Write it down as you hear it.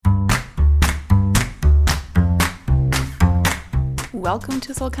welcome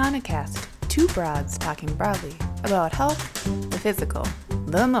to SolkanaCast, two broads talking broadly about health, the physical,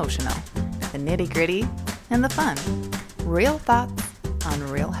 the emotional, the nitty-gritty, and the fun. Real thoughts on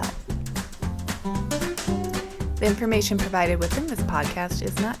real health. The information provided within this podcast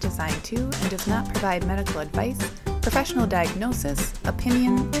is not designed to and does not provide medical advice, professional diagnosis,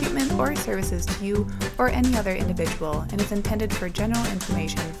 opinion, treatment, or services to you or any other individual and is intended for general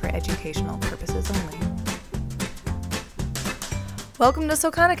information for educational purposes only. Welcome to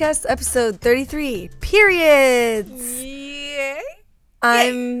SolkanaCast, episode 33, Periods! Yay!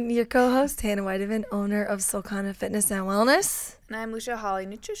 I'm your co-host, Hannah Weideman, owner of Solkana Fitness and Wellness. And I'm Lucia Hawley,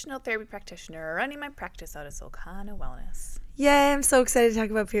 nutritional therapy practitioner, running my practice out of Solkana Wellness. Yay, I'm so excited to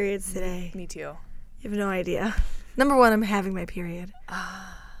talk about periods today. Me too. You have no idea. Number one, I'm having my period.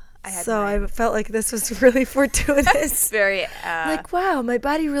 I felt like this was really fortuitous. Very, like, wow, my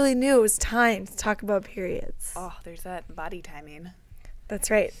body really knew it was time to talk about periods. Oh, there's that body timing. That's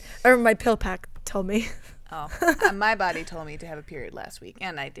right. Or my pill pack told me. Oh, my body told me to have a period last week,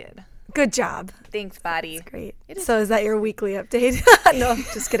 and I did. Good job. Thanks, body. That's great. So is that your weekly update? No,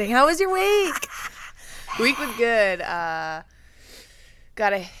 just kidding. How was your week? Week was good. Got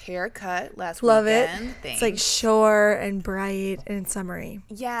a haircut last Love weekend. it. Thanks. It's like short and bright and summery.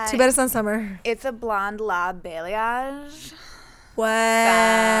 Yeah. Too bad it's not summer. It's a blonde lab balayage.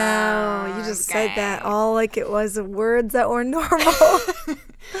 Wow. You just said that all like it was words that were normal.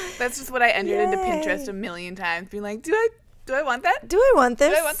 That's just what I entered into Pinterest a million times, being like, do I want that? Do I want this?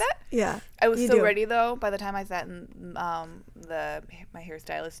 Do I want that? Yeah. I was so ready, though, by the time I sat in my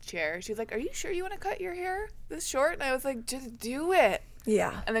hairstylist chair. She's like, are you sure you want to cut your hair this short? And I was like, just do it.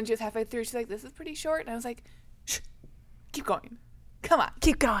 Yeah. And then just halfway through, she's like, this is pretty short. And I was like, shh, keep going. Come on.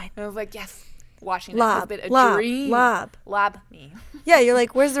 Keep going. And I was like, yes. Washing lob, it has been a dream. Lob me. Yeah, you're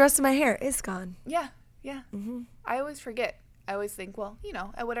like, where's the rest of my hair? It's gone. Yeah. Mm-hmm. I always forget. I always think, well,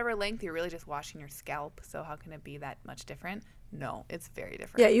 at whatever length, you're really just washing your scalp. So how can it be that much different? No, it's very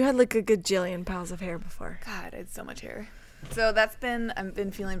different. Yeah, you had like a gajillion piles of hair before. God, I had so much hair. So I've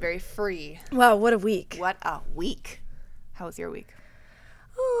been feeling very free. Wow, what a week. What a week. How was your week?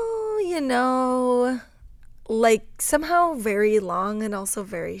 Oh, like somehow very long and also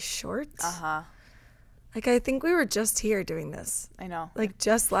very short. Uh-huh. Like I think we were just here doing this. I know. Like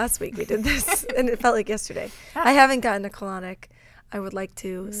just last week we did this and it felt like yesterday. I haven't gotten a colonic. I would like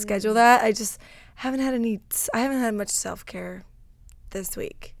to schedule that. I just haven't had much self-care this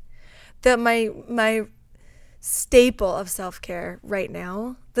week. My staple of self-care right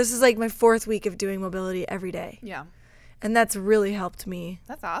now, this is like my 4th week of doing mobility every day. Yeah. And that's really helped me.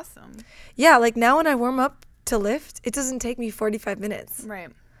 That's awesome. Yeah, like now when I warm up to lift, it doesn't take me 45 minutes. Right.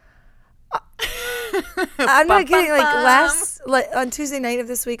 I'm not kidding. Like on Tuesday night of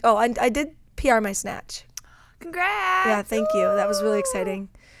this week, I did PR my snatch. Congrats. Yeah, thank you. That was really exciting.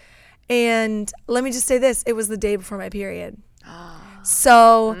 And let me just say this. It was the day before my period.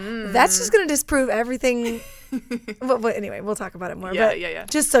 So that's just going to disprove everything. But anyway, we'll talk about it more. Yeah.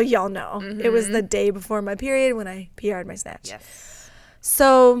 Just so y'all know, It was the day before my period when I PR'd my snatch. Yes.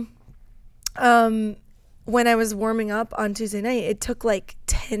 So when I was warming up on Tuesday night, it took like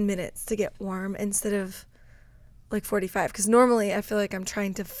 10 minutes to get warm instead of like 45. Because normally I feel like I'm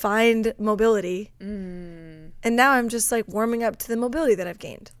trying to find mobility. And now I'm just like warming up to the mobility that I've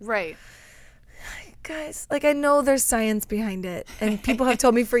gained. Right. Guys, like I know there's science behind it. And people have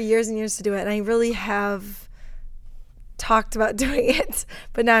told me for years and years to do it. And I really have talked about doing it.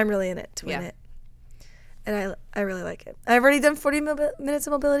 But now I'm really in it to win it. And I really like it. I've already done 40 minutes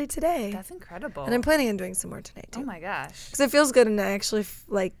of mobility today. That's incredible. And I'm planning on doing some more tonight, too. Oh, my gosh. Because it feels good and I actually,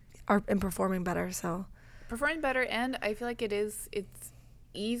 am performing better, so. Performing better, and I feel like it's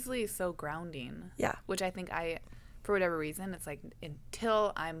easily so grounding. Yeah. Which I think for whatever reason, it's like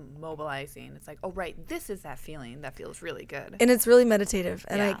until I'm mobilizing, it's like, oh, right, this is that feeling that feels really good. And it's really meditative.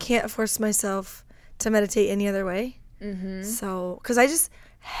 And I can't force myself to meditate any other way. Mm-hmm. So, because I just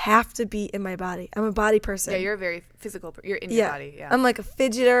have to be in my body. I'm a body person. Yeah, you're a very physical. You're in your body. Yeah. I'm like a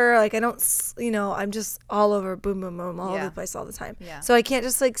fidgeter. Like I don't, I'm just all over, boom, boom, boom, all over the place all the time. Yeah. So I can't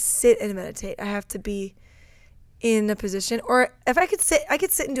just like sit and meditate. I have to be in a position, or if I could sit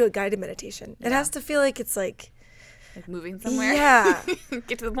and do a guided meditation. It has to feel like it's like moving somewhere. Yeah.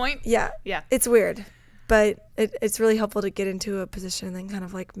 Get to the point. Yeah. Yeah. It's weird, but it's really helpful to get into a position and then kind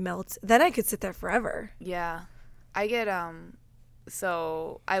of like melt. Then I could sit there forever. Yeah. I get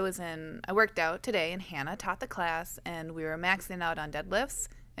so I worked out today and Hannah taught the class and we were maxing out on deadlifts,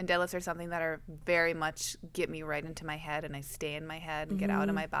 and deadlifts are something that are very much get me right into my head and I stay in my head and get out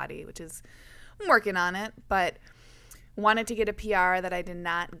of my body, which is, I'm working on it. But wanted to get a PR that I did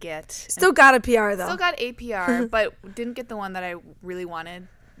not get. Still got a PR though. Still got a PR, but didn't get the one that I really wanted,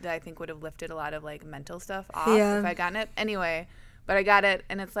 that I think would have lifted a lot of like mental stuff off if I gotten it. Anyway, but I got it,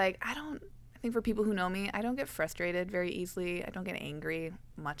 and it's like I think for people who know me, I don't get frustrated very easily. I don't get angry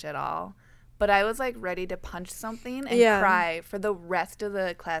much at all. But I was like ready to punch something and cry for the rest of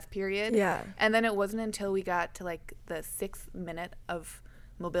the class period. Yeah. And then it wasn't until we got to like the 6th minute of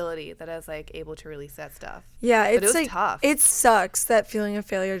mobility that I was like able to release that stuff. Yeah, but it was like, tough. It sucks that feeling of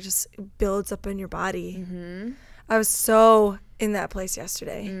failure just builds up in your body. Mm-hmm. I was so in that place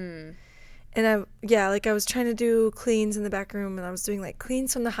yesterday. And I was trying to do cleans in the back room, and I was doing like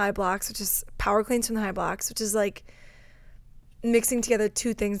cleans from the high blocks, which is power cleans from the high blocks, which is like mixing together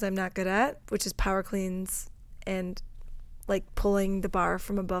two things I'm not good at, which is power cleans and like pulling the bar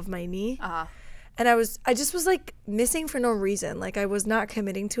from above my knee. And I just was like missing for no reason. Like I was not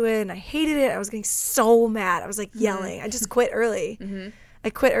committing to it, and I hated it. I was getting so mad. I was like yelling. I just quit early.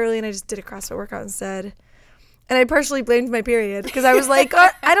 I quit early, and I just did a CrossFit workout instead. And I partially blamed my period because I was like,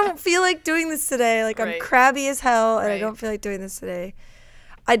 I don't feel like doing this today. Like I'm crabby as hell, and I don't feel like doing this today.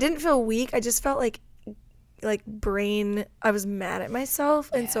 I didn't feel weak. I just felt like I was mad at myself,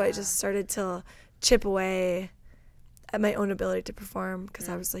 and so I just started to chip away at my own ability to perform because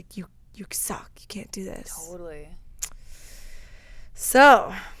I was like, you suck, you can't do this. Totally.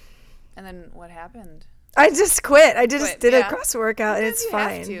 So and then what happened? I just quit. I just did a CrossFit workout, and it's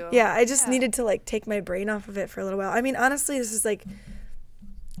fine. Have to. Yeah, I just needed to like take my brain off of it for a little while. I mean, honestly, this is like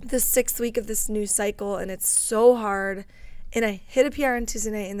the 6th week of this new cycle, and it's so hard. And I hit a PR on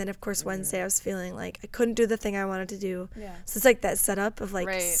Tuesday night, and then, of course, Wednesday I was feeling like I couldn't do the thing I wanted to do. Yeah. So it's like that setup of,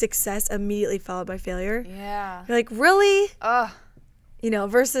 like, success immediately followed by failure. Yeah. You're like, really? You know,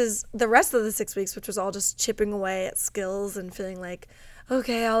 versus the rest of the 6 weeks, which was all just chipping away at skills and feeling like,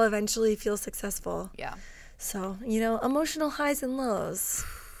 okay, I'll eventually feel successful. Yeah. So, you know, emotional highs and lows.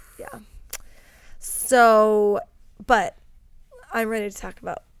 Yeah. So, but I'm ready to talk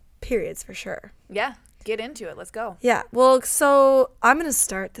about periods for sure. Yeah. Get into it. Let's go. Yeah. Well, so I'm going to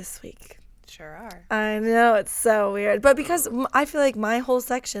start this week. Sure are. I know. It's so weird. But because I feel like my whole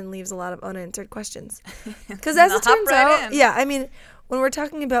section leaves a lot of unanswered questions. Because as it turns out, yeah, I mean, when we're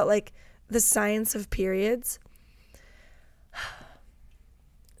talking about like the science of periods,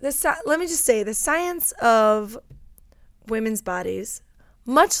 let me just say the science of women's bodies,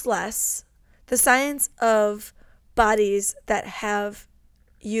 much less the science of bodies that have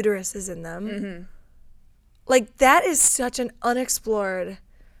uteruses in them, like that is such an unexplored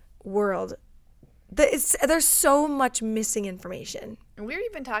world. There's so much missing information. And we were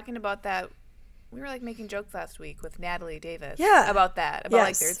even talking about that. We were like making jokes last week with Natalie Davis. Yeah. About that. About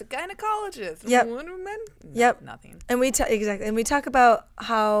like there's a gynecologist. Yep. Yep. Nothing. And we exactly. And we talk about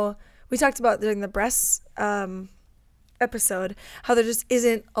how we talked about during the breasts episode how there just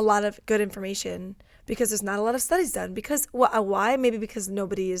isn't a lot of good information because there's not a lot of studies done. Because why? Maybe because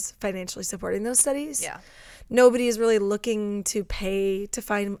nobody is financially supporting those studies. Yeah. Nobody is really looking to pay to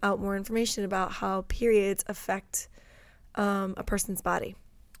find out more information about how periods affect a person's body.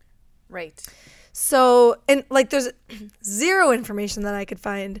 Right. So, and like there's zero information that I could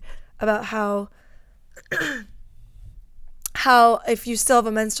find about how if you still have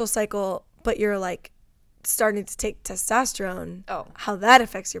a menstrual cycle, but you're like starting to take testosterone, how that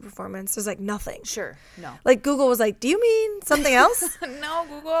affects your performance. There's like nothing. Sure. No. Like Google was like, do you mean something else? No,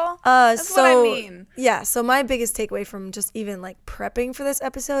 Google. That's what I mean. Yeah. So my biggest takeaway from just even like prepping for this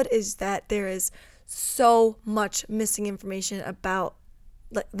episode is that there is so much missing information about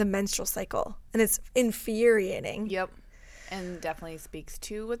like the menstrual cycle, and it's infuriating. Yep. And definitely speaks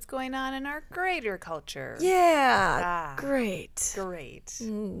to what's going on in our greater culture. Yeah. Great.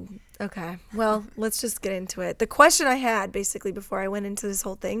 Okay. Well, let's just get into it. The question I had basically before I went into this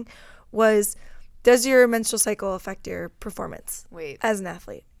whole thing was, does your menstrual cycle affect your performance as an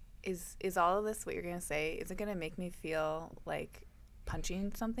athlete? Is all of this what you're going to say? Is it going to make me feel like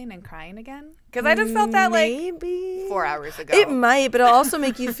punching something and crying again? Because I just felt that maybe like 4 hours ago. It might, but it'll also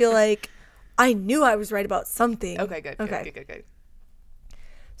make you feel like I knew I was right about something. Okay, good.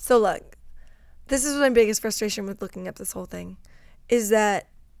 So look, this is my biggest frustration with looking up this whole thing, is that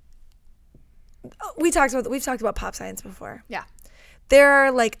we've talked about pop science before. Yeah. There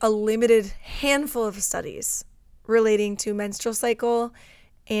are like a limited handful of studies relating to menstrual cycle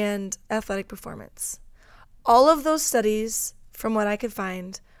and athletic performance. All of those studies, from what I could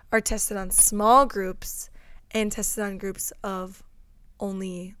find, are tested on small groups and tested on groups of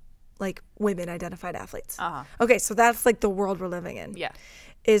only like women identified athletes. Okay, so that's like the world we're living in. Yeah.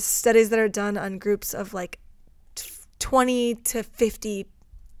 Is studies that are done on groups of like 20 to 50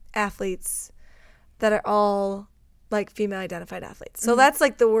 athletes that are all like female identified athletes. So that's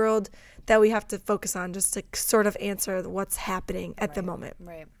like the world that we have to focus on just to sort of answer what's happening at the moment.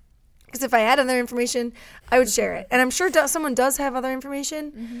 Right. Because if I had other information, I would share it. And I'm sure someone does have other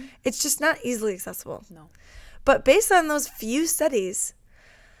information. It's just not easily accessible. No. But based on those few studies,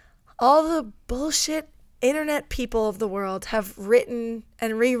 all the bullshit internet people of the world have written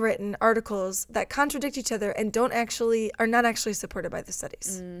and rewritten articles that contradict each other and are not actually supported by the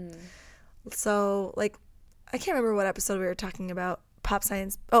studies. So, like, I can't remember what episode we were talking about pop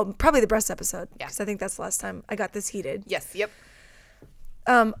science. Oh, probably the breast episode. Yeah. Because I think that's the last time I got this heated. Yes. Yep.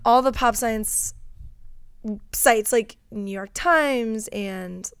 All the pop science sites like New York Times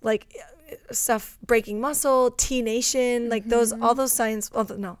and like stuff, Breaking Muscle, T Nation, like all those fitness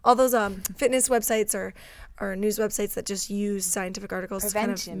websites or news websites that just use scientific articles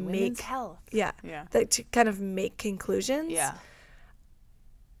Prevention, to kind of women's make health. Yeah. To kind of make conclusions. Yeah.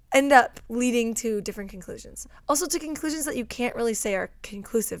 End up leading to different conclusions. Also to conclusions that you can't really say are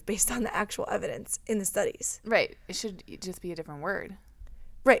conclusive based on the actual evidence in the studies. Right. It should just be a different word.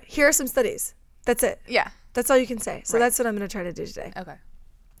 Right. Here are some studies. That's it. Yeah. That's all you can say. So that's what I'm going to try to do today. Okay.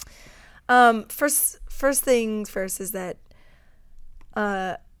 First things first is that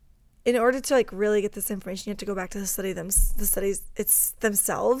in order to like really get this information, you have to go back to the studies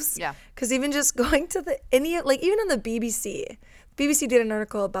themselves. Yeah. Because even just going to even on the BBC did an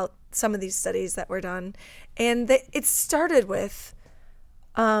article about some of these studies that were done, and it started with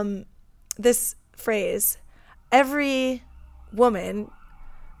this phrase: every woman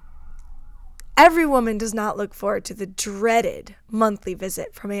does not look forward to the dreaded monthly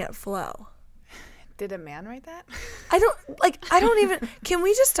visit from Aunt Flo. Did a man write that? I don't even, can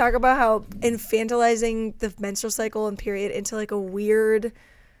we just talk about how infantilizing the menstrual cycle and period into like a weird,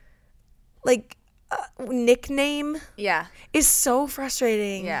 like, nickname? Yeah. Is so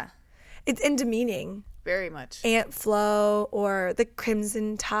frustrating. Yeah. And demeaning. Very much. Aunt Flo or the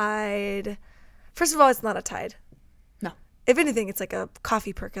Crimson Tide. First of all, it's not a tide. No. If anything, it's like a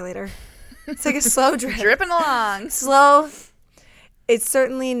coffee percolator. It's like a slow drip. Dripping along. Slow. It's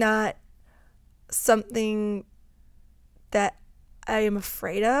certainly not something that I am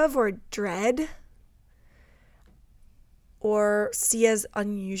afraid of or dread or see as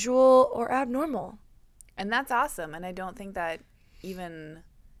unusual or abnormal. And that's awesome. And I don't think that even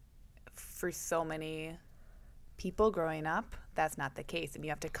for so many people growing up, that's not the case. And you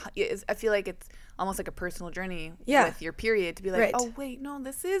have to, I feel like it's almost like a personal journey with your period to be like, oh, wait, no,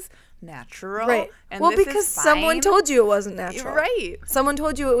 this is natural. Right. And well, this because is fine. someone told you it wasn't natural. Right. Someone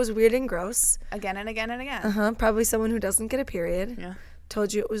told you it was weird and gross. Again and again and again. Probably someone who doesn't get a period. Yeah.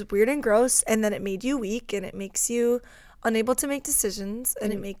 Told you it was weird and gross, and then it made you weak, and it makes you unable to make decisions,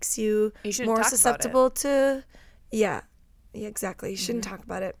 and it makes you more susceptible to, exactly. You shouldn't talk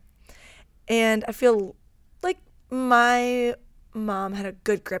about it. And I feel like my mom had a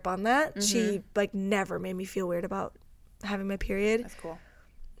good grip on that. She like never made me feel weird about having my period. That's cool.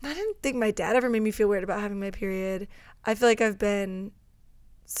 I didn't think my dad ever made me feel weird about having my period. I feel like I've been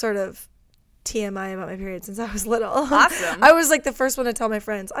sort of TMI about my period since I was little. Awesome. I was like the first one to tell my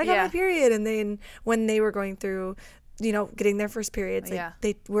friends, I got my period. And then when they were going through, getting their first periods,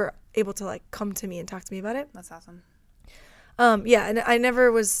 they were able to like come to me and talk to me about it. That's awesome. And I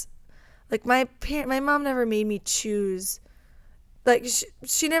never was like my mom never made me choose. Like,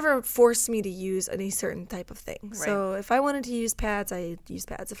 she never forced me to use any certain type of thing. Right. So if I wanted to use pads, I used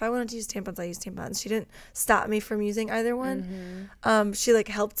pads. If I wanted to use tampons, I used tampons. She didn't stop me from using either one. She, like,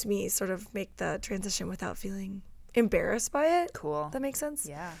 helped me sort of make the transition without feeling embarrassed by it. Cool. That makes sense?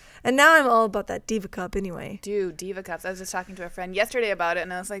 Yeah. And now I'm all about that Diva Cup anyway. Dude, Diva Cups. I was just talking to a friend yesterday about it,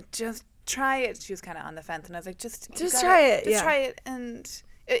 and I was like, just try it. She was kind of on the fence, and I was like, just try it. Just try it. And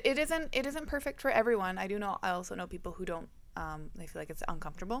it isn't perfect for everyone. I also know people who don't. They feel like it's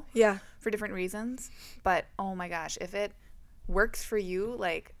uncomfortable for different reasons, but oh my gosh, if it works for you,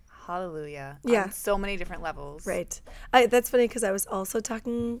 like hallelujah, on so many different levels. Right. That's funny because I was also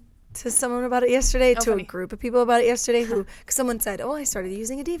talking to someone about it yesterday, a group of people about it yesterday, cause someone said, oh, I started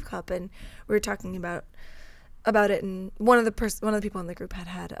using a Diva Cup, and we were talking about it, and one of the people in the group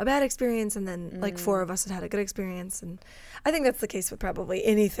had a bad experience, and then like 4 of us had a good experience. And I think that's the case with probably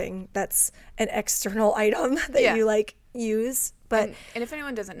anything that's an external item that you like use. But and if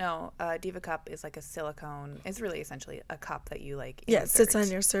anyone doesn't know, Diva Cup is like a silicone. It's really essentially a cup that you like insert. It sits on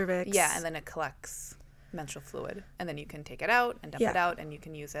your cervix. Yeah, and then it collects menstrual fluid, and then you can take it out and dump it out, and you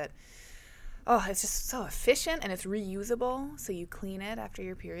can use it. Oh, it's just so efficient, and it's reusable. So you clean it after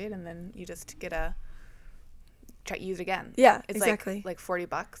your period, and then you just get use it again. Yeah, it's exactly. like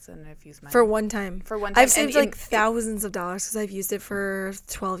 $40, and I've used mine for one time. For one time, I've saved like thousands of dollars because I've used it for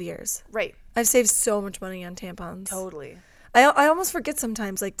 12 years. Right, I've saved so much money on tampons. Totally. I almost forget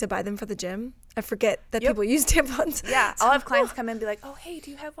sometimes, like, to buy them for the gym. I forget that people use tampons. Yeah. I'll have clients come in and be like, oh, hey,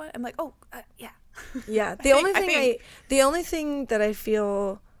 do you have one? I'm like, oh, yeah. Yeah. The only thing that I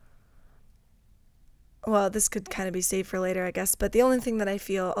feel, well, this could kind of be saved for later, I guess, but the only thing that I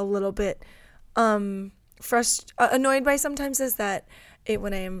feel a little bit annoyed by sometimes is that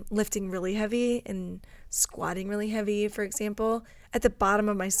when I am lifting really heavy and squatting really heavy, for example, at the bottom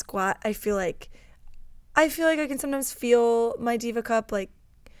of my squat, I feel like I can sometimes feel my Diva Cup, like,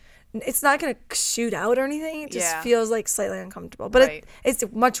 it's not going to shoot out or anything. It just feels like slightly uncomfortable. But it's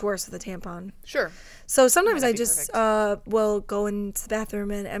much worse with a tampon. Sure. So sometimes I just will go into the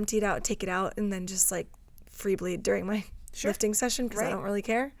bathroom and empty it out, take it out, and then just, like, free bleed during my lifting session because I don't really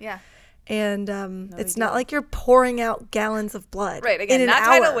care. Yeah. And it's not like you're pouring out gallons of blood. Right. Again, in an not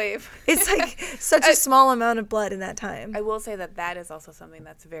hour. tidal wave. It's like such a small amount of blood in that time. I will say that is also something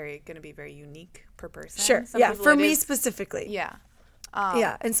that's going to be very unique per person. Sure. For me specifically. Yeah.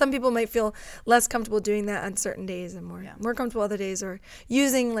 And some people might feel less comfortable doing that on certain days and more comfortable other days, or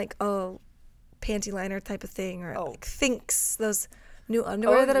using like a panty liner type of thing, or like Thinks, those new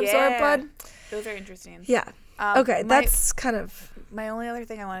underwear that absorb blood. Those are interesting. Yeah. Okay, that's kind of... My only other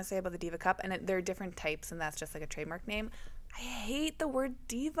thing I want to say about the Diva Cup, and there are different types, and that's just like a trademark name. I hate the word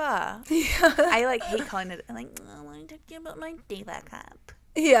diva. Yeah. I hate calling it. I'm like, I want to talk to you about my Diva Cup.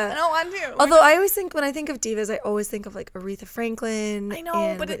 Yeah. I don't want to. Although I always think, when I think of divas, I always think of like Aretha Franklin. I know,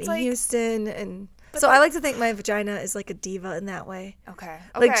 and but Whitney it's like Houston, and so I like to think my vagina is like a diva in that way. Okay.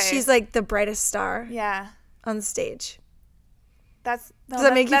 Like she's like the brightest star. Yeah. On the stage. Does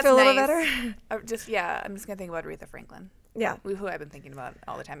that make you feel a little better? I'm just gonna think about Aretha Franklin. Yeah. Who I've been thinking about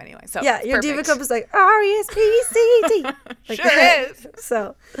all the time anyway. So yeah, your Diva Cup is like R-E-S-P-C-T. Like sure is.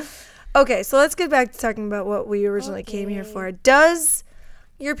 So, okay, so let's get back to talking about what we originally came here for. Does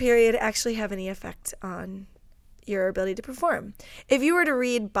your period actually have any effect on your ability to perform? If you were to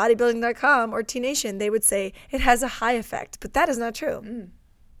read bodybuilding.com or T Nation, they would say it has a high effect, but that is not true.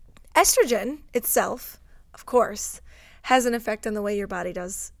 Estrogen itself, of course, has an effect on the way your body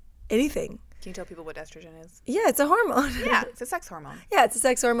does anything. Can you tell people what estrogen is? Yeah, it's a hormone. Yeah, it's a sex hormone. Yeah, it's a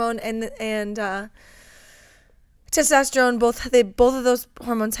sex hormone, and testosterone. Both of those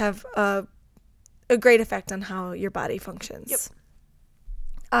hormones have a great effect on how your body functions. Yep.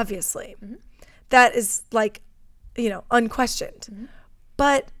 Obviously, that is like, unquestioned.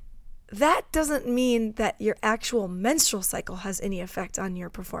 But that doesn't mean that your actual menstrual cycle has any effect on your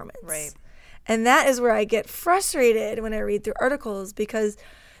performance. Right. And that is where I get frustrated when I read through articles, because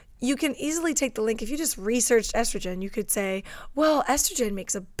you can easily take the link. If you just researched estrogen, you could say, well, estrogen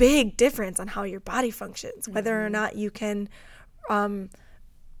makes a big difference on how your body functions, whether or not you can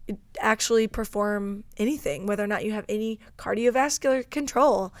actually perform anything, whether or not you have any cardiovascular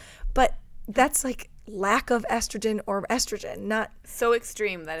control. But that's like lack of estrogen or estrogen, not so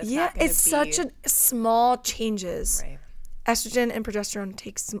extreme that it's not going to be. It's such a small changes. Right. Estrogen and progesterone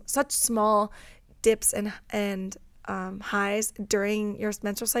takes such small dips and highs during your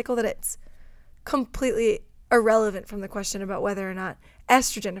menstrual cycle that it's completely irrelevant from the question about whether or not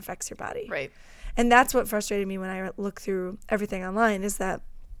estrogen affects your body. Right. And that's what frustrated me when I look through everything online, is that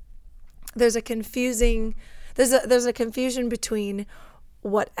there's a confusion between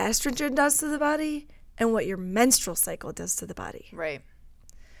what estrogen does to the body and what your menstrual cycle does to the body. Right.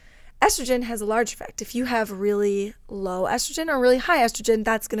 Estrogen has a large effect. If you have really low estrogen or really high estrogen,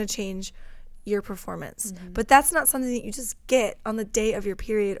 that's going to change your performance. But that's not something that you just get on the day of your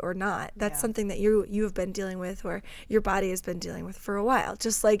period or not. That's something that you have been dealing with, or your body has been dealing with for a while.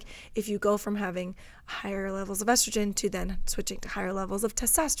 Just like if you go from having higher levels of estrogen to then switching to higher levels of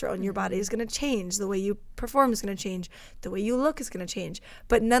testosterone, your body is going to change. The way you perform is going to change. The way you look is going to change.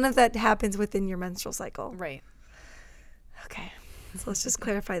 But none of that happens within your menstrual cycle. Right. Okay. So let's just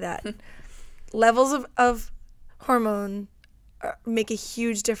clarify that. Levels of hormone make a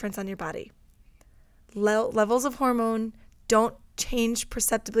huge difference on your body. Levels of hormone don't change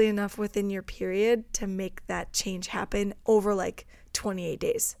perceptibly enough within your period to make that change happen over like 28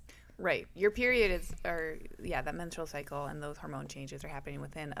 days. Right. Your period that menstrual cycle and those hormone changes are happening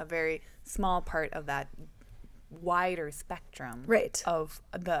within a very small part of that wider spectrum of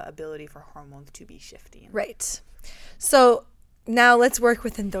the ability for hormones to be shifting. Right. So now let's work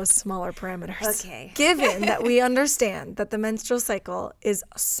within those smaller parameters. Okay. Given that we understand that the menstrual cycle is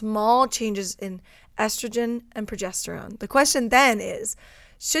small changes in estrogen and progesterone, the question then is,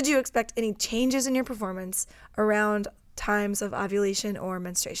 should you expect any changes in your performance around times of ovulation or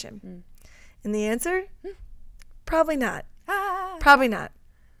menstruation? And the answer? Probably not. Probably not.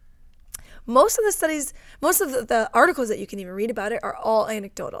 most of the articles that you can even read about it are all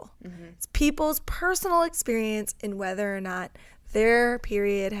anecdotal. It's people's personal experience in whether or not their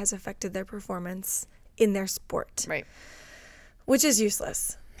period has affected their performance in their sport. Right. Which is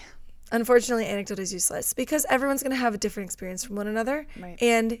useless. Unfortunately, anecdote is useless because everyone's going to have a different experience from one another. Right.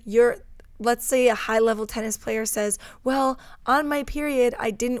 And let's say a high-level tennis player says, well, on my period,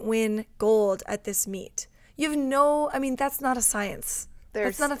 I didn't win gold at this meet. That's not a science.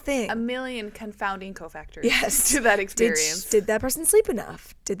 That's not a thing. A million confounding cofactors Yes. to that experience. Did that person sleep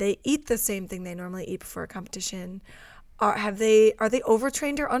enough? Did they eat the same thing they normally eat before a competition? Are they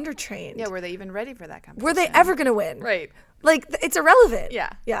overtrained or undertrained? Yeah, were they even ready for that competition? Were they ever going to win? Right. Like, it's irrelevant. Yeah.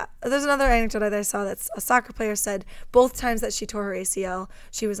 Yeah. There's another anecdote that I saw that's a soccer player said both times that she tore her ACL,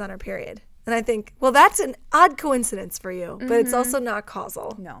 she was on her period. And I think, well, that's an odd coincidence for you, but it's also not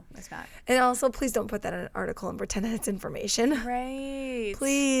causal. No, it's not. And also, please don't put that in an article and pretend that it's information. Right.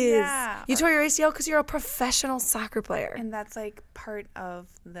 Please. Yeah. You tore your ACL because you're a professional soccer player. And that's like part of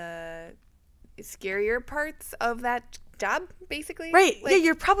the scarier parts of that job, basically. Right. Like, yeah,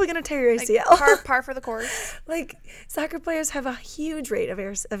 you're probably going to tear your ACL. Par for the course. Like, soccer players have a huge rate of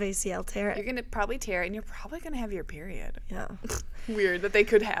ACL tear. You're going to probably tear, and you're probably going to have your period. Yeah. Weird that they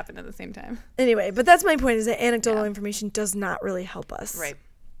could happen at the same time. Anyway, but that's my point, is that anecdotal information does not really help us. Right.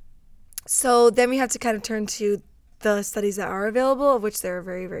 So then we have to kind of turn to the studies that are available, of which there are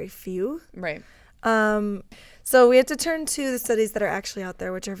very, very few. Right. So we have to turn to the studies that are actually out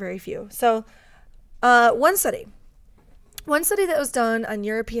there, which are very few. So one study that was done on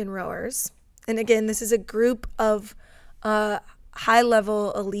European rowers, and again, this is a group of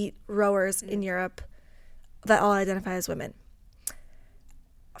high-level elite rowers in Europe that all identify as women,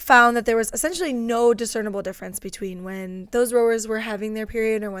 found that there was essentially no discernible difference between when those rowers were having their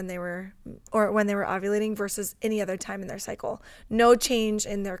period or when they were ovulating versus any other time in their cycle. No change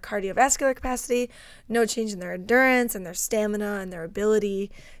in their cardiovascular capacity, no change in their endurance and their stamina and their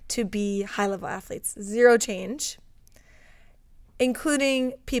ability to be high-level athletes. Zero change,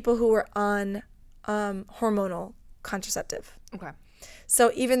 including people who were on hormonal contraceptive. Okay.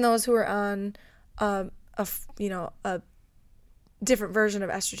 So even those who were on a different version of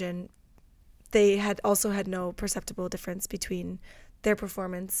estrogen, they had no perceptible difference between their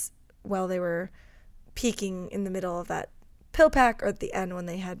performance while they were peaking in the middle of that pill pack or at the end when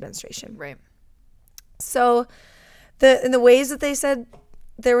they had menstruation. Right. So the ways that they said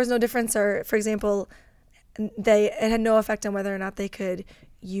there was no difference are, for example, it had no effect on whether or not they could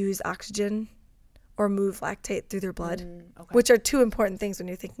use oxygen or move lactate through their blood, okay. which are two important things when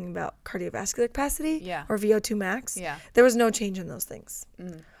you're thinking about cardiovascular capacity or VO2 max. Yeah. There was no change in those things.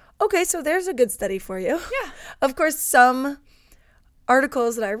 Okay, so there's a good study for you. Yeah. Of course, some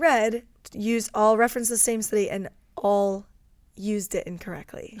articles that I read all reference the same study and all used it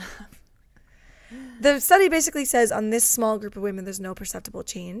incorrectly. The study basically says on this small group of women, there's no perceptible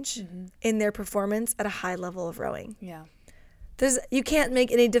change in their performance at a high level of rowing. Yeah. You can't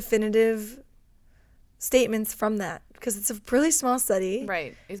make any definitive statements from that because it's a really small study.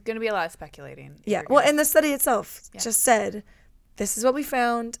 Right. It's going to be a lot of speculating. Yeah. Well, and the study itself just said, this is what we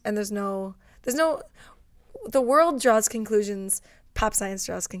found, and there's no, the world draws conclusions, pop science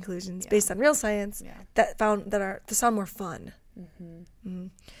draws conclusions based on real science that sound more fun.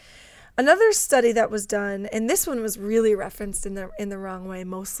 Another study that was done, and this one was really referenced in the wrong way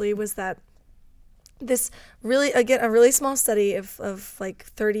mostly, was that this really, again, a really small study of like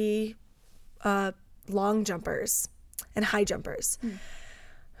 30 long jumpers and high jumpers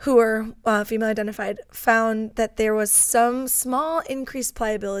who were female identified, found that there was some small increased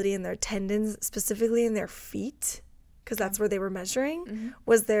pliability in their tendons, specifically in their feet, because that's where they were measuring,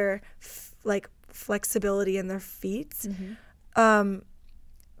 was their flexibility in their feet.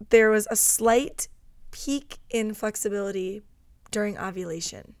 There was a slight peak in flexibility during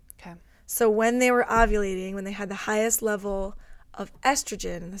ovulation. Okay. So when they were ovulating, when they had the highest level of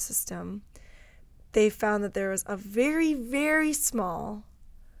estrogen in the system, they found that there was a very, very small,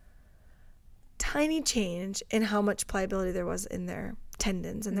 tiny change in how much pliability there was in their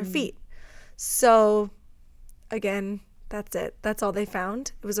tendons and their feet. So, again, that's it. That's all they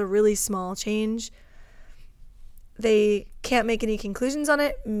found. It was a really small change. They can't make any conclusions on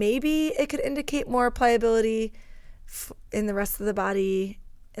it. Maybe it could indicate more pliability in the rest of the body,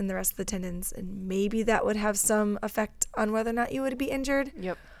 in the rest of the tendons, and maybe that would have some effect on whether or not you would be injured.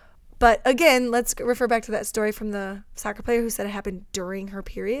 Yep. But again, let's refer back to that story from the soccer player who said it happened during her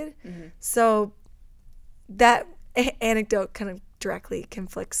period. So that anecdote kind of directly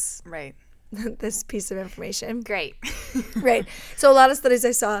conflicts this piece of information. Great. Right. So a lot of studies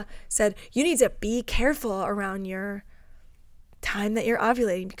I saw said you need to be careful around your time that you're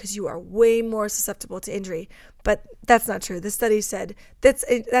ovulating because you are way more susceptible to injury. But that's not true. The study said that's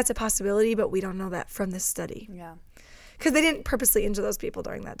a possibility, but we don't know that from this study. Yeah. Because they didn't purposely injure those people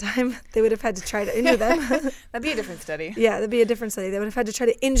during that time. They would have had to try to injure them. That'd be a different study. Yeah, that'd be a different study. They would have had to try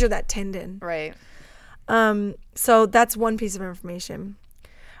to injure that tendon. Right. So that's one piece of information.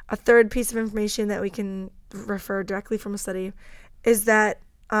 A third piece of information that we can refer directly from a study is that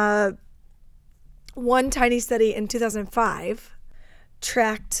one tiny study in 2005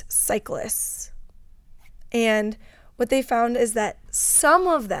 tracked cyclists. And what they found is that some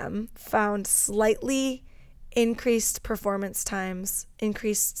of them found slightly increased performance times,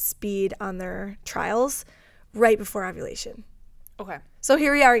 increased speed on their trials right before ovulation. Okay. So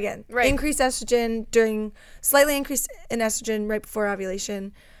here we are again. Right. Increased estrogen slightly increased in estrogen right before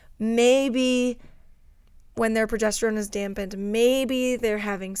ovulation. Maybe when their progesterone is dampened, maybe they're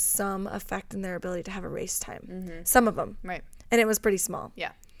having some effect in their ability to have a race time. Mm-hmm. Some of them. Right. And it was pretty small.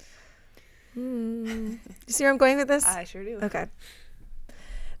 Yeah. You see where I'm going with this? I sure do. Okay.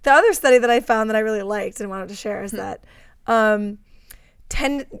 The other study that I found that I really liked and wanted to share is that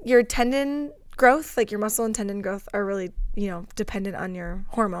your tendon growth, like your muscle and tendon growth, are really, dependent on your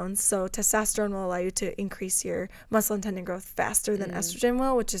hormones. So testosterone will allow you to increase your muscle and tendon growth faster than estrogen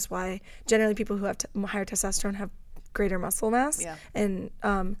will, which is why generally people who have higher testosterone have greater muscle mass and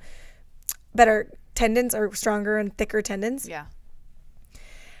better tendons or stronger and thicker tendons. Yeah.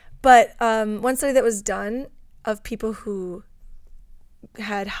 But one study that was done of people who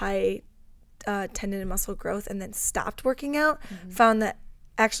had high tendon and muscle growth and then stopped working out found that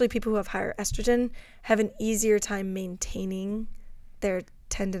actually people who have higher estrogen have an easier time maintaining their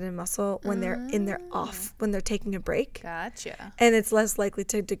tendon and muscle when they're in their off, when they're taking a break. Gotcha. And it's less likely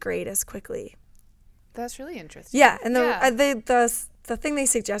to degrade as quickly. That's really interesting. Yeah, and the thing they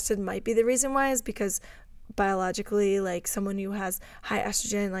suggested might be the reason why is because biologically, like someone who has high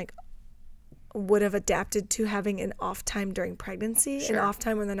estrogen, like would have adapted to having an off time during pregnancy, an off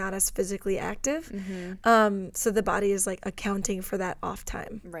time when they're not as physically active. So the body is like accounting for that off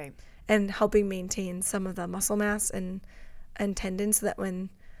time, Right. and helping maintain some of the muscle mass and tendons so that when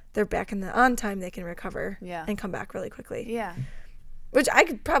they're back in the on time, they can recover and come back really quickly. Yeah. Which I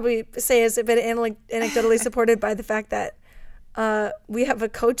could probably say is a bit anecdotally supported by the fact that we have a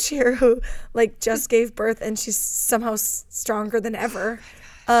coach here who just gave birth and she's somehow stronger than ever.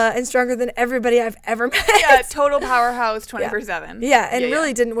 And stronger than everybody I've ever met. Yeah, total powerhouse 24/7. Yeah, and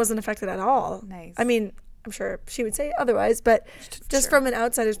really wasn't affected at all. Nice. I mean, I'm sure she would say otherwise, but just from an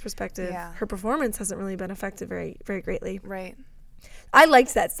outsider's perspective, her performance hasn't really been affected very, very greatly. Right. I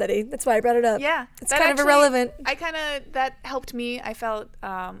liked that study. That's why I brought it up. Yeah. It's kind of irrelevant. That helped me. I felt,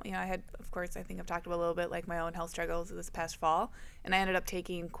 I had, of course, I think I've talked about a little bit my own health struggles this past fall, and I ended up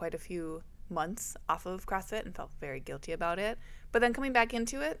taking quite a few months off of CrossFit and felt very guilty about it. But then coming back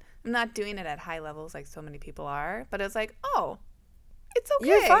into it, I'm not doing it at high levels like so many people are. But it's like, oh, it's okay.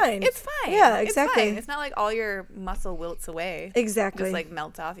 You're fine. It's fine. Yeah, exactly. It's fine. It's not like all your muscle wilts away. Exactly. Just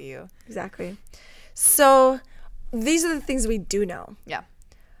melts off of you. Exactly. So these are the things we do know. Yeah.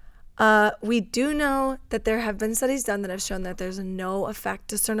 We do know that there have been studies done that have shown that there's no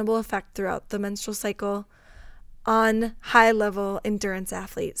discernible effect throughout the menstrual cycle on high-level endurance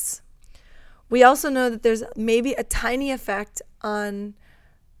athletes. We also know that there's maybe a tiny effect on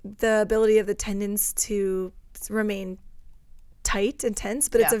the ability of the tendons to remain tight and tense,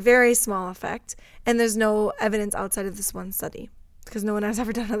 but it's a very small effect, and there's no evidence outside of this one study because no one has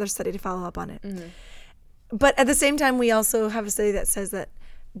ever done another study to follow up on it. But at the same time, we also have a study that says that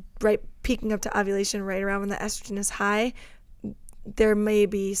peaking up to ovulation right around when the estrogen is high, there may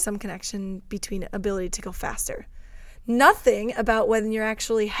be some connection between ability to go faster. Nothing about when you're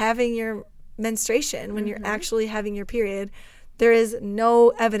actually having your menstruation, when you're actually having your period. There is no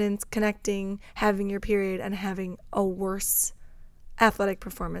evidence connecting having your period and having a worse athletic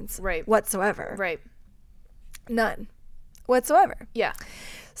performance whatsoever. Right. None whatsoever. Yeah.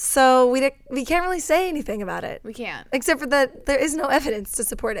 So we can't really say anything about it. We can't. Except for that there is no evidence to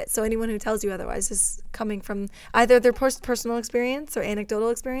support it. So anyone who tells you otherwise is coming from either their personal experience or anecdotal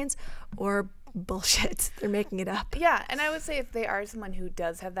experience or bullshit. They're making it up. Yeah, and I would say if they are someone who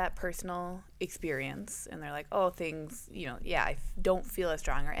does have that personal experience and they're like, oh, things, I don't feel as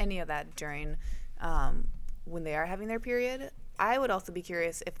strong or any of that during when they are having their period, I would also be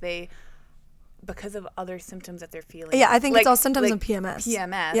curious if they, because of other symptoms that they're feeling. Yeah, I think it's all symptoms of PMS.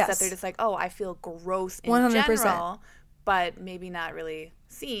 PMS, yes. that they're just like, oh, I feel gross in 100%. general, but maybe not really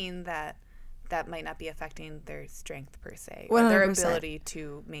seeing that might not be affecting their strength per se, or their 100%. ability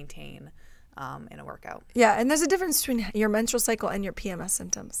to maintain in a workout. Yeah, and there's a difference between your menstrual cycle and your PMS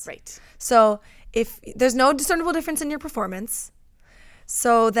symptoms. Right. So if there's no discernible difference in your performance,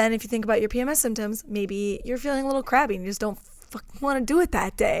 so then if you think about your PMS symptoms, maybe you're feeling a little crabby and you just don't want to do it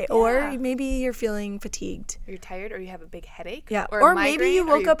that day. Yeah. Or maybe you're feeling fatigued. You're tired, or you have a big headache. Yeah. Or maybe you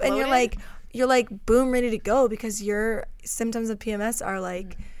woke up and bloated. you're like boom, ready to go because your symptoms of PMS are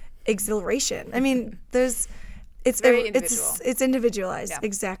like exhilaration. I mean, it's very individual. It's individualized. Yeah.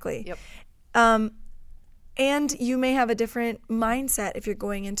 Exactly. Yep. And you may have a different mindset if you're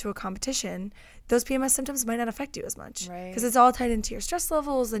going into a competition. Those PMS symptoms might not affect you as much because it's all tied into your stress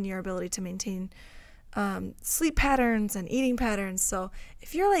levels and your ability to maintain sleep patterns and eating patterns. So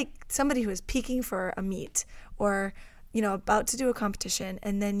if you're like somebody who is peaking for a meet or about to do a competition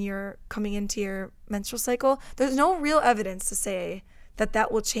and then you're coming into your menstrual cycle, there's no real evidence to say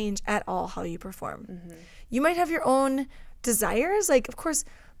that will change at all how you perform. Mm-hmm. You might have your own desires. Like, of course,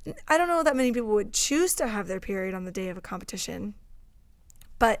 I don't know that many people would choose to have their period on the day of a competition,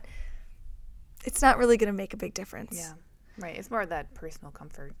 but it's not really going to make a big difference. Yeah. Right. It's more of that personal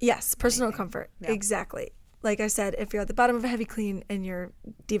comfort. Yes, personal comfort. Yeah. Exactly. Like I said, if you're at the bottom of a heavy clean and your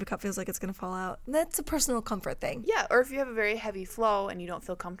Diva Cup feels like it's going to fall out, that's a personal comfort thing. Yeah, or if you have a very heavy flow and you don't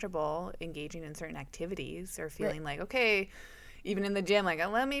feel comfortable engaging in certain activities or feeling like, okay, even in the gym, like,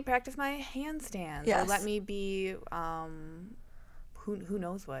 let me practice my handstands. Yes. Or let me be, who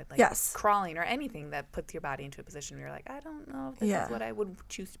knows what, like Yes. crawling or anything that puts your body into a position where you're like, I don't know if this is what I would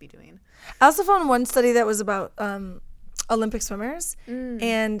choose to be doing. I also found one study that was about Olympic swimmers,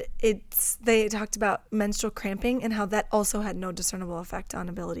 and they talked about menstrual cramping and how that also had no discernible effect on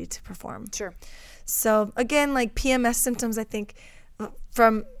ability to perform. Sure. So again, like PMS symptoms, I think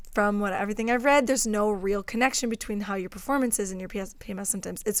from everything I've read, there's no real connection between how your performance is and your PMS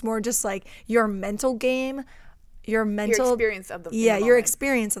symptoms. It's more just like your mental game, your experience of the your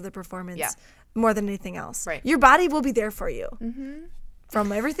experience of the performance more than anything else. Right. Your body will be there for you. Mm-hmm.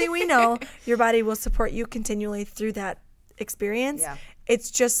 From everything we know, your body will support you continually through that experience. Yeah. It's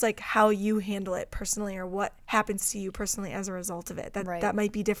just like how you handle it personally or what happens to you personally as a result of it. That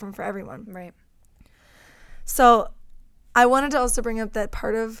might be different for everyone. Right. So I wanted to also bring up that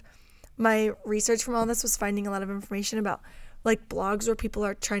part of my research from all this was finding a lot of information about like blogs where people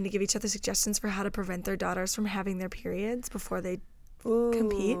are trying to give each other suggestions for how to prevent their daughters from having their periods before they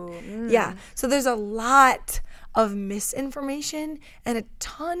compete. Yeah. So there's a lot of misinformation and a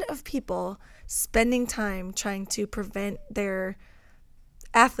ton of people spending time trying to prevent their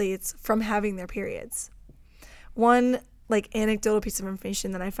athletes from having their periods. One like anecdotal piece of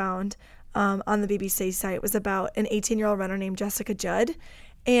information that I found on the BBC site was about an 18-year-old runner named Jessica Judd,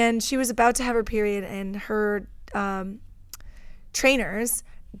 and she was about to have her period, and her trainers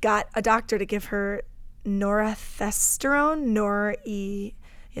got a doctor to give her norethisterone,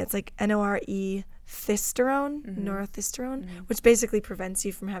 it's like norethisterone, norethisterone, which basically prevents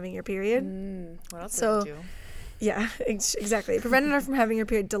you from having your period. What else does it do? Yeah, exactly. It prevented her from having her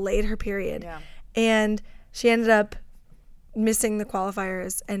period, delayed her period. Yeah. And she ended up missing the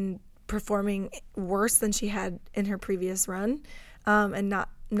qualifiers and performing worse than she had in her previous run, and not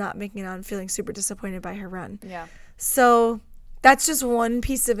making it on, feeling super disappointed by her run. Yeah. So that's just one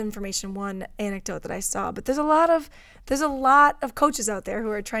piece of information, one anecdote that I saw. But there's a lot of coaches out there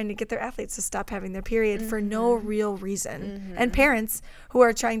who are trying to get their athletes to stop having their period for no real reason, and parents who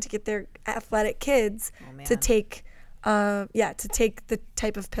are trying to get their athletic kids to take the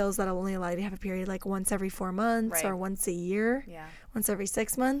type of pills that will only allow you to have a period like once every 4 months or once a year, once every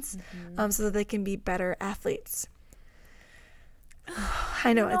 6 months, so that they can be better athletes.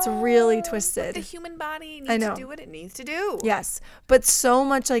 I know, it's really twisted. The human body needs to do what it needs to do. Yes, but so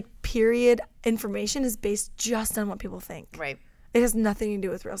much like period information is based just on what people think. Right. It has nothing to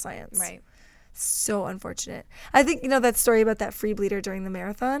do with real science. Right. So unfortunate. I think, that story about that free bleeder during the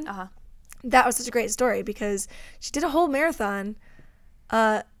marathon? Uh-huh. That was such a great story because she did a whole marathon,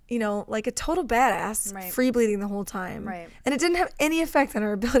 like a total badass, free bleeding the whole time. Right. And it didn't have any effect on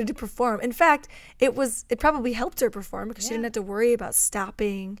her ability to perform. In fact, it probably helped her perform because she didn't have to worry about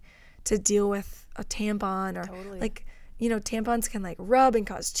stopping to deal with a tampon or tampons can like rub and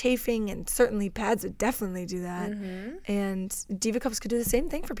cause chafing, and certainly pads would definitely do that. And Diva Cups could do the same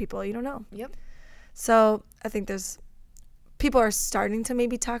thing for people. You don't know. Yep. So I think people are starting to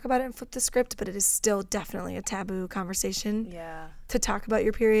maybe talk about it and flip the script, but it is still definitely a taboo conversation to talk about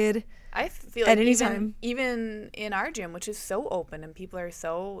your period. I feel like even in our gym, which is so open and people are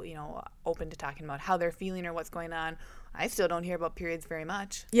so, open to talking about how they're feeling or what's going on, I still don't hear about periods very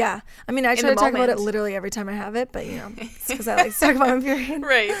much. Yeah. I mean, I try to talk about it literally every time I have it, but, it's because I like to talk about my period.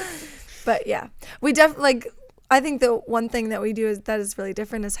 Right. But, yeah. We definitely, I think the one thing that we do that is really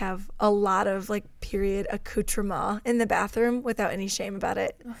different is have a lot of like period accoutrement in the bathroom without any shame about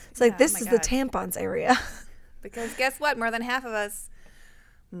it. It's like, this is the tampons area. Because guess what? More than half of us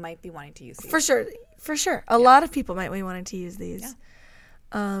might be wanting to use these. For sure. A lot of people might be wanting to use these.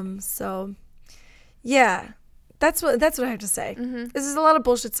 Yeah. So, yeah, that's what I have to say. Mm-hmm. This is a lot of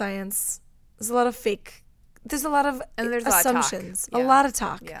bullshit science. There's a lot of fake. There's a lot of assumptions. A lot of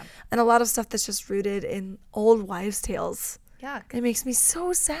talk. Yeah. And a lot of stuff that's just rooted in old wives' tales. Yuck. It makes me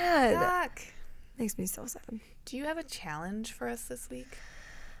so sad. Yuck. Makes me so sad. Do you have a challenge for us this week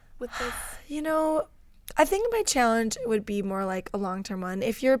with this? You know, I think my challenge would be more like a long-term one.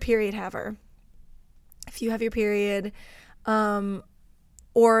 If you're a period haver, if you have your period,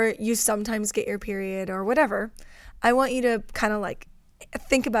 or you sometimes get your period or whatever, I want you to kind of like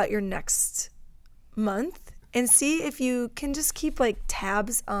think about your next month and see if you can just keep like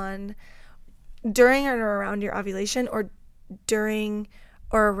tabs on during or around your ovulation or during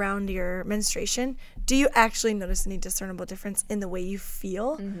or around your menstruation. Do you actually notice any discernible difference in the way you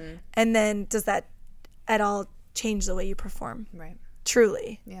feel? Mm-hmm. And then does that at all change the way you perform? Right.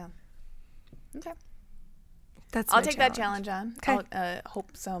 Truly. Yeah. Okay. I'll take that challenge on. Okay. I'll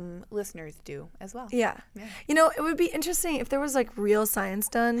hope some listeners do as well. Yeah. You know, it would be interesting if there was like real science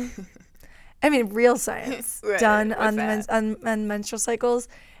done. I mean, real science done on menstrual cycles,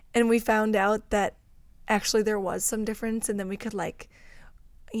 and we found out that actually there was some difference, and then we could like,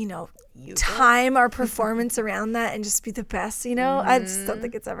 you know, time our performance around that and just be the best, you know? Mm-hmm. I just don't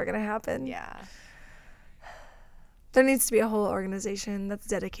think it's ever going to happen. Yeah. There needs to be a whole organization that's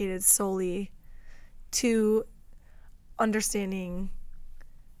dedicated solely to understanding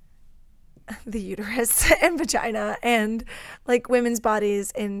the uterus and vagina and like women's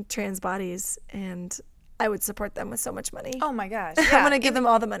bodies and trans bodies, and I would support them with so much money. Oh my gosh. Yeah. I'm going to give them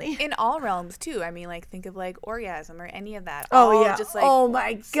all the money. In all realms too. I mean, like think of like orgasm or any of that. Oh yeah. Just like, oh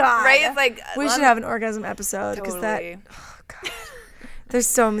my God. Right? It's like we should have an orgasm episode because totally. Oh God. There's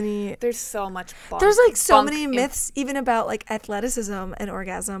so many. There's so much bunk. There's like so many myths even about like athleticism and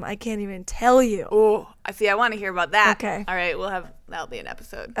orgasm. I can't even tell you. Oh, I see. I want to hear about that. Okay. All right. That'll be an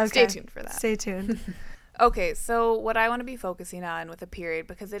episode. Okay. Stay tuned for that. Stay tuned. Okay. So what I want to be focusing on with a period,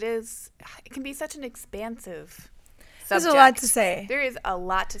 because it can be such an expansive subject. There's a lot to say. There is a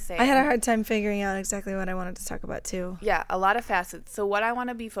lot to say. I had a hard time figuring out exactly what I wanted to talk about too. Yeah. A lot of facets. So what I want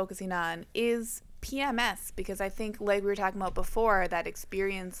to be focusing on is PMS, because I think like we were talking about before, that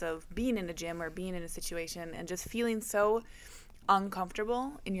experience of being in a gym or being in a situation and just feeling so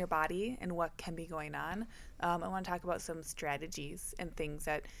uncomfortable in your body and what can be going on. I want to talk about some strategies and things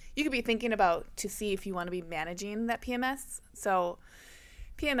that you could be thinking about to see if you want to be managing that PMS. So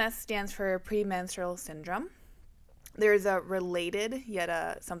PMS stands for premenstrual syndrome. There's a related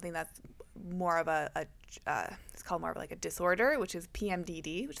yet something that's more of it's called more of like a disorder, which is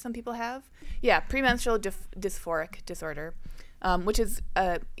PMDD, which some people have. Yeah, premenstrual dysphoric disorder, which is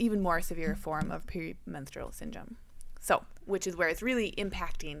a even more severe form of premenstrual syndrome. So, which is where it's really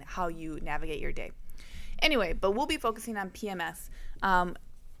impacting how you navigate your day. Anyway, but we'll be focusing on PMS.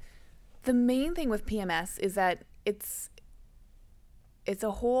 The main thing with PMS is that it's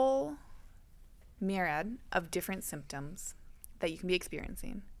a whole myriad of different symptoms that you can be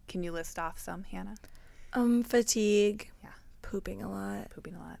experiencing. Can you list off some, Hannah? Fatigue. Yeah. Pooping a lot.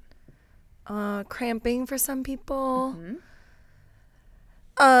 Cramping for some people.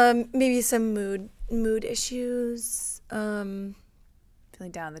 Mm-hmm. Maybe some mood issues. Feeling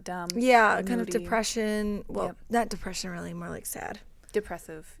down in the dumps. Yeah, moody. kind of depression. Well, not depression really, more like sad.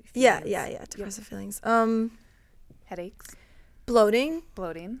 Depressive feelings. Yeah. Depressive feelings. Headaches. Bloating.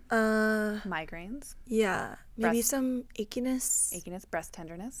 Migraines. Yeah. Maybe some achiness, breast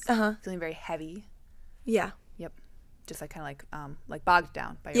tenderness. Feeling very heavy. Yeah. Yep. Just like kind of like bogged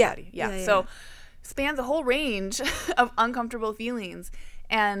down by your body. Yeah. So spans a whole range of uncomfortable feelings.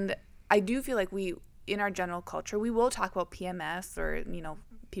 And I do feel like in our general culture, we will talk about PMS, or, you know,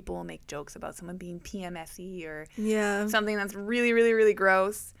 people will make jokes about someone being PMSy or something that's really, really, really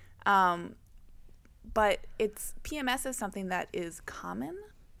gross. But PMS is something that is common,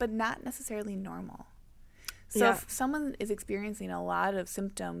 but not necessarily normal. So if someone is experiencing a lot of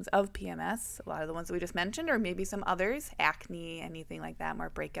symptoms of PMS, a lot of the ones that we just mentioned, or maybe some others, acne, anything like that, more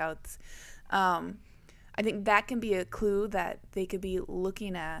breakouts, I think that can be a clue that they could be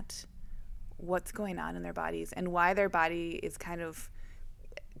looking at what's going on in their bodies and why their body is kind of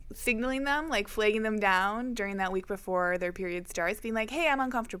signaling them, like flagging them down during that week before their period starts, being like, hey, I'm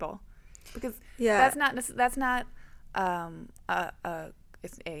uncomfortable. Because that's not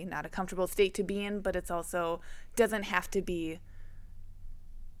it's not a comfortable state to be in, but it's also doesn't have to be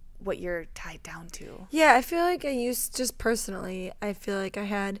what you're tied down to. Yeah, I feel like I used to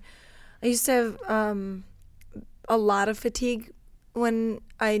have a lot of fatigue when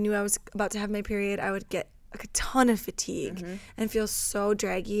I knew I was about to have my period. I would get like a ton of fatigue and feel so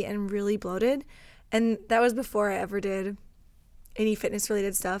draggy and really bloated. And that was before I ever did any fitness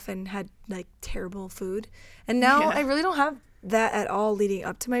related stuff and had like terrible food. And now I really don't have that at all leading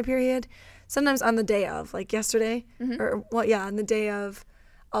up to my period. Sometimes on the day of, like yesterday, on the day of,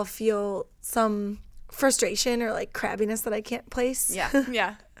 I'll feel some frustration or like crabbiness that I can't place.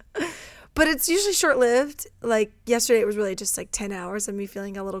 Yeah. But it's usually short-lived. Like yesterday, it was really just like 10 hours of me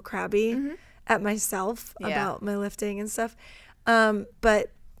feeling a little crabby at myself about my lifting and stuff.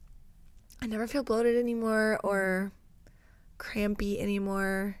 But I never feel bloated anymore or crampy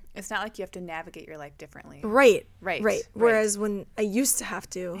anymore. It's not like you have to navigate your life differently. Right. Whereas when I used to have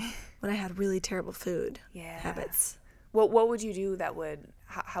to, when I had really terrible food habits. What would you do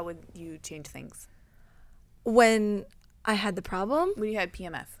how would you change things? When I had the problem? When you had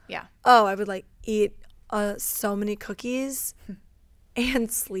PMS, yeah. Oh, I would like eat so many cookies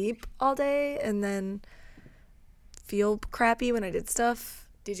and sleep all day and then feel crappy when I did stuff.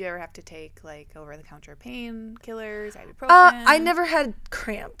 Did you ever have to take like over-the-counter painkillers, ibuprofen? I never had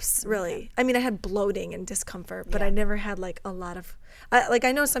cramps, really. Okay. I mean, I had bloating and discomfort, but I never had like a lot of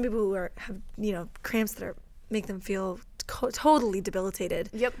I know some people who have cramps that make them feel totally debilitated.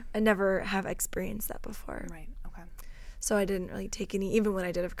 Yep. I never have experienced that before. Right. Okay. So I didn't really take any. Even when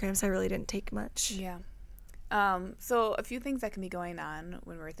I did have cramps, I really didn't take much. Yeah. So a few things that can be going on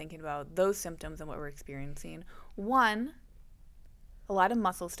when we're thinking about those symptoms and what we're experiencing. One, a lot of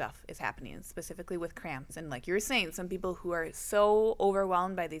muscle stuff is happening, specifically with cramps. And like you were saying, some people who are so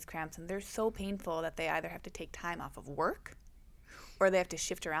overwhelmed by these cramps and they're so painful that they either have to take time off of work or they have to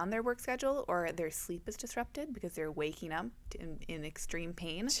shift around their work schedule or their sleep is disrupted because they're waking up in extreme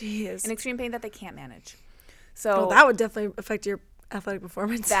pain. Jeez. In extreme pain that they can't manage. So that would definitely affect your athletic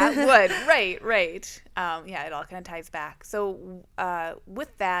performance. That would. Right. It all kind of ties back. So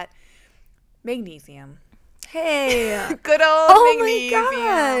with that, magnesium. Hey. Good old magnesium. Oh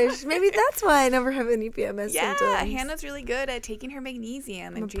my gosh. Maybe that's why I never have any PMS symptoms. Yeah, Hannah's really good at taking her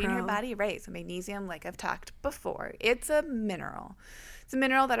magnesium and treating her body right. So magnesium, like I've talked before, it's a mineral. It's a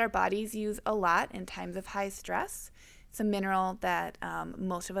mineral that our bodies use a lot in times of high stress. It's a mineral that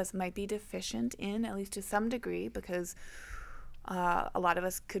most of us might be deficient in, at least to some degree, because a lot of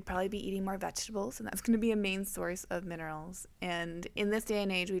us could probably be eating more vegetables, and that's going to be a main source of minerals. And in this day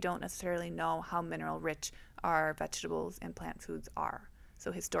and age, we don't necessarily know how mineral rich our vegetables and plant foods are.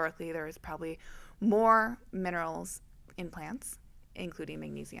 So historically, there is probably more minerals in plants, including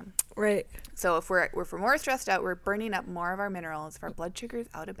magnesium. Right. So if we're more stressed out, we're burning up more of our minerals. If our blood sugar is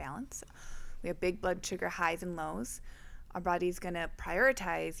out of balance, we have big blood sugar highs and lows. Our body's going to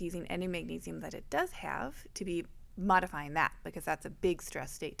prioritize using any magnesium that it does have to be modifying that, because that's a big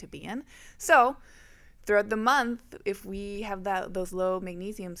stress state to be in. So throughout the month, if we have those low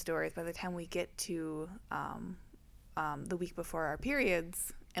magnesium stores, by the time we get to the week before our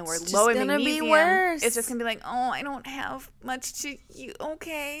periods and we're low in magnesium, it's just going to be like, oh, I don't have much to eat.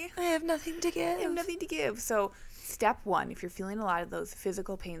 Okay. I have nothing to give. So step one, if you're feeling a lot of those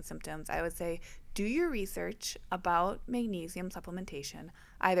physical pain symptoms, I would say do your research about magnesium supplementation,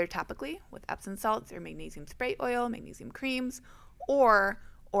 either topically with Epsom salts or magnesium spray oil, magnesium creams, or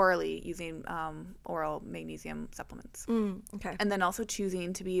orally using oral magnesium supplements. Okay. And then also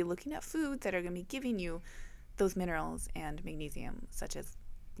choosing to be looking at foods that are going to be giving you those minerals and magnesium, such as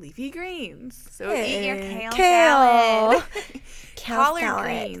leafy greens. So eat your kale salad. Collard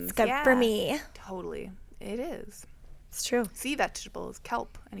greens. It's good for me. Totally. It is. It's true. Sea vegetables,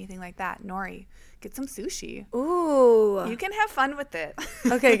 kelp, anything like that. Nori. Get some sushi. Ooh. You can have fun with it.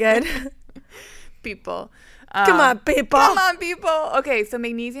 Okay, good. People. Come on, people. Okay, so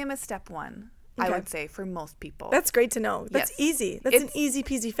magnesium is step one, I would say, for most people. That's great to know. That's easy. That's an easy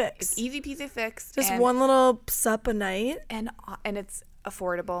peasy fix. It's easy peasy fix. Just one little sup a night. And it's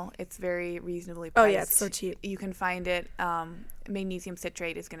affordable. It's very reasonably priced. Oh, yeah, it's so cheap. You can find it. Magnesium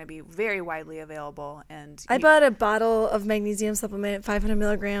citrate is going to be very widely available. And I bought a bottle of magnesium supplement, 500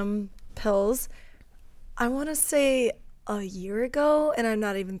 milligram pills, I want to say a year ago, and I'm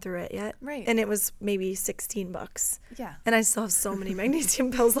not even through it yet. Right. And it was maybe $16. Yeah. And I still have so many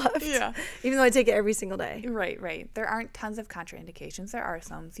magnesium pills left. Yeah. Even though I take it every single day. Right. There aren't tons of contraindications. There are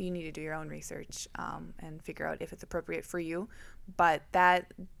some, so you need to do your own research and figure out if it's appropriate for you. But I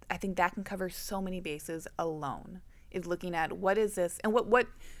think that can cover so many bases alone, is looking at what is this, and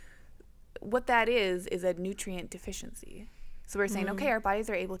what that is a nutrient deficiency. So we're saying, okay, our bodies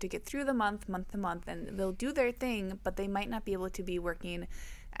are able to get through the month to month, and they'll do their thing, but they might not be able to be working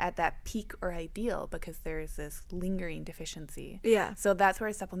at that peak or ideal because there's this lingering deficiency. Yeah. So that's where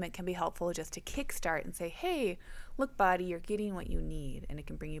a supplement can be helpful, just to kickstart and say, hey, look, body, you're getting what you need. And it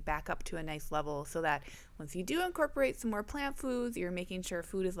can bring you back up to a nice level so that once you do incorporate some more plant foods, you're making sure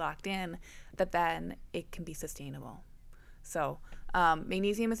food is locked in, that then it can be sustainable. So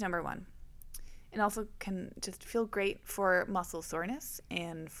magnesium is number one. And also can just feel great for muscle soreness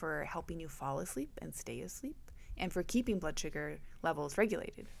and for helping you fall asleep and stay asleep and for keeping blood sugar levels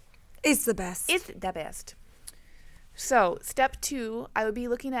regulated. It's the best. It's the best. So step 2, I would be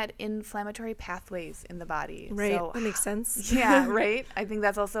looking at inflammatory pathways in the body. Right. So, that makes sense. yeah, right. I think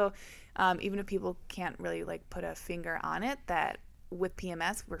that's also, even if people can't really like put a finger on it, that with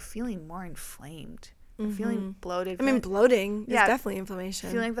PMS, we're feeling more inflamed. We're feeling bloated. I mean, bloating is Yeah, definitely inflammation.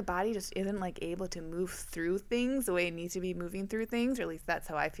 Feeling like the body just isn't like able to move through things the way it needs to be moving through things, or at least that's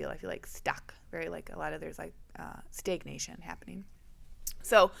how I feel. I feel like stuck. Very like a lot of there's like stagnation happening.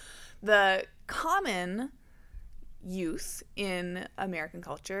 So the common use in American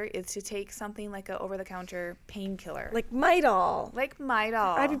culture is to take something like a over-the-counter painkiller. Like Midol. Like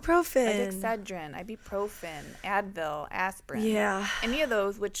Midol. Ibuprofen. Like Excedrin, ibuprofen, Advil, aspirin. Yeah. Any of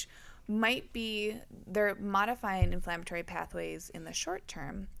those which might be, they're modifying inflammatory pathways in the short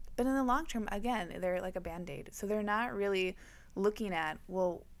term, but in the long term, again, they're like a Band-Aid. So they're not really looking at,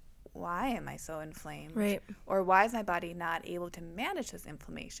 well, why am I so inflamed? Right. Or why is my body not able to manage this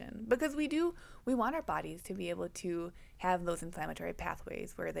inflammation? Because we want our bodies to be able to have those inflammatory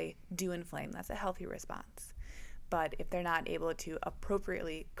pathways where they do inflame. That's a healthy response. But if they're not able to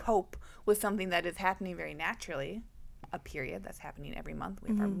appropriately cope with something that is happening very naturally, a period that's happening every month, we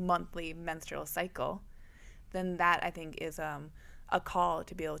have our monthly menstrual cycle, then that I think is a call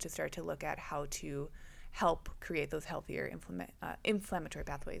to be able to start to look at how to help create those healthier inflammatory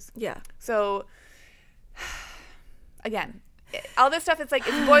pathways. Yeah. So again, all this stuff, it's like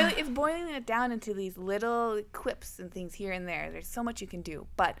it's boiling it down into these little quips and things here and there. There's so much you can do.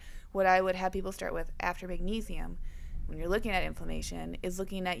 But what I would have people start with after magnesium, when you're looking at inflammation, is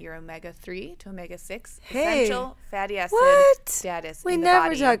looking at your omega-3 to omega-6 essential fatty acid status We in the never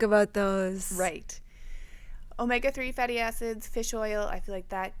body. talk about those. Right. Omega-3 fatty acids, fish oil, I feel like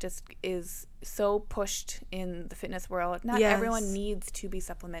that just is so pushed in the fitness world. Not Yes. everyone needs to be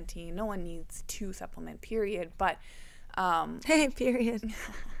supplementing. No one needs to supplement, period. But Hey, period.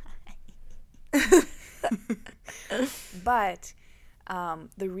 but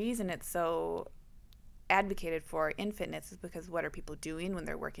the reason it's so advocated for in fitness is because what are people doing when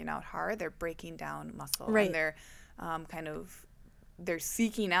they're working out hard? They're breaking down muscle. Right. And they're they're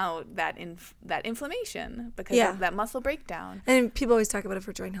seeking out that inflammation because of that muscle breakdown. And people always talk about it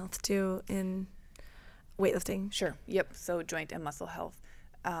for joint health too in weightlifting. Sure. Yep. So joint and muscle health.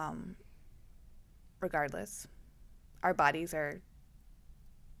 Regardless, our bodies are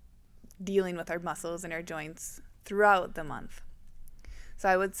dealing with our muscles and our joints throughout the month. So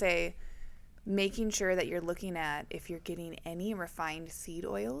I would say making sure that you're looking at if you're getting any refined seed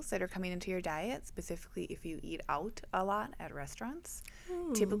oils that are coming into your diet, specifically if you eat out a lot at restaurants.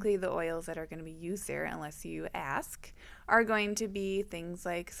 Typically the oils that are going to be used there, unless you ask, are going to be things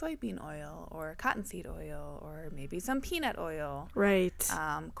like soybean oil or cottonseed oil or maybe some peanut oil. Right.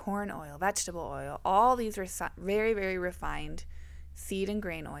 Corn oil, vegetable oil. All these are very, very refined seed and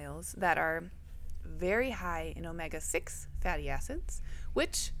grain oils that are very high in omega-6 fatty acids,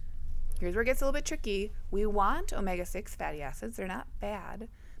 which, here's where it gets a little bit tricky. We want omega-6 fatty acids. They're not bad.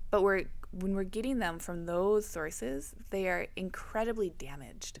 But when we're getting them from those sources, they are incredibly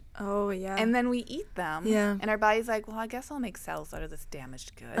damaged. Oh, yeah. And then we eat them. Yeah. And our body's like, well, I guess I'll make cells out of this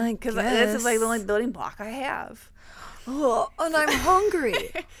damaged good. I Because this is like the only building block I have. Oh, and I'm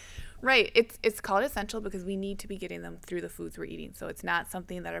hungry. Right. It's called essential because we need to be getting them through the foods we're eating. So it's not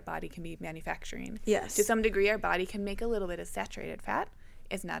something that our body can be manufacturing. Yes. To some degree, our body can make a little bit of saturated fat.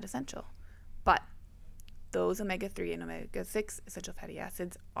 It's not essential. But those omega-3 and omega-6 essential fatty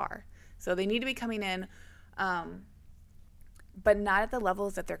acids are. So they need to be coming in, but not at the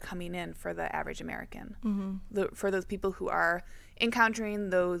levels that they're coming in for the average American. Mm-hmm. For those people who are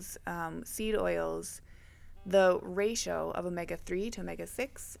encountering those seed oils, the ratio of omega-3 to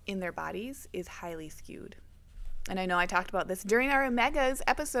omega-6 in their bodies is highly skewed. And I know I talked about this during our omegas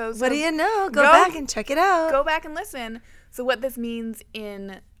episode. So what do you know? Go back and check it out. Go back and listen. So what this means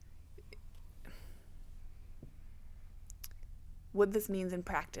in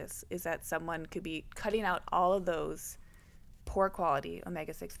practice is that someone could be cutting out all of those poor quality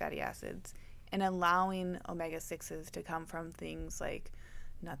omega-6 fatty acids and allowing omega-6s to come from things like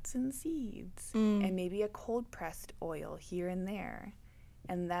nuts and seeds and maybe a cold pressed oil here and there.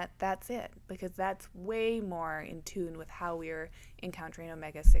 And that's it, because that's way more in tune with how we were encountering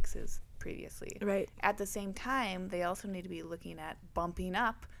omega-6s previously. Right. At the same time, they also need to be looking at bumping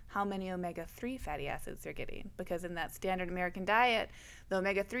up how many omega-3 fatty acids they're getting, because in that standard American diet, the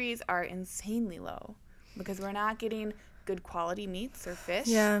omega-3s are insanely low because we're not getting good quality meats or fish.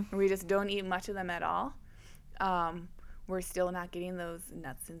 Yeah. We just don't eat much of them at all. We're still not getting those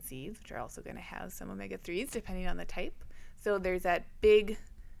nuts and seeds, which are also going to have some omega-3s depending on the type. So there's that big,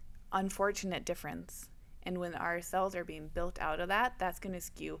 unfortunate difference. And when our cells are being built out of that, that's going to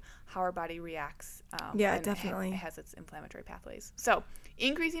skew how our body reacts. Definitely. It has its inflammatory pathways. So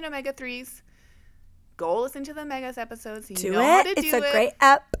increasing omega-3s, go listen to the Omegas episodes. So you know how to do it. It's a great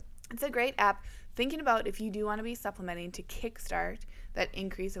app. It's a great app. Thinking about if you do want to be supplementing to kickstart that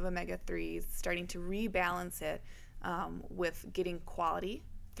increase of omega-3s, starting to rebalance it with getting quality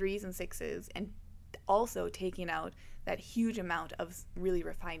 3s and 6s, and also taking out that huge amount of really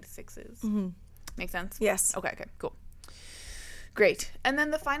refined 6s. Mm-hmm. Make sense? Yes. Okay, cool. Great. And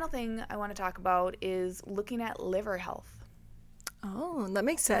then the final thing I want to talk about is looking at liver health. Oh, that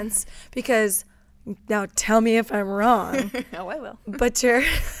makes sense. Because now tell me if I'm wrong. Oh, I will. But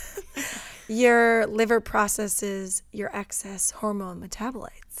your liver processes your excess hormone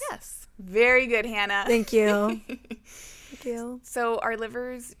metabolites. Yes. Very good, Hannah. Thank you. Thank you. So our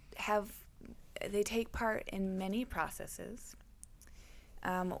livers they take part in many processes,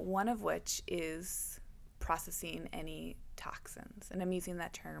 one of which is processing any toxins. And I'm using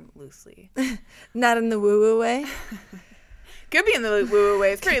that term loosely. Not in the woo-woo way? Could be in the woo-woo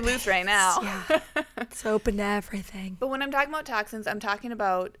way. It's pretty loose right now. Yeah. It's open to everything. But when I'm talking about toxins, I'm talking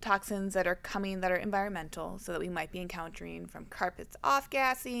about toxins that are environmental, so that we might be encountering from carpets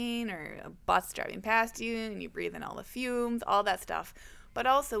off-gassing or a bus driving past you and you breathe in all the fumes, all that stuff. But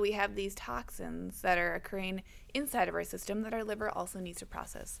also we have these toxins that are occurring inside of our system that our liver also needs to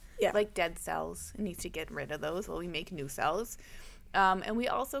process. Yeah. Like dead cells. It needs to get rid of those while we make new cells. And we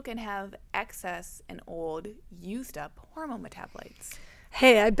also can have excess and old, used up hormone metabolites.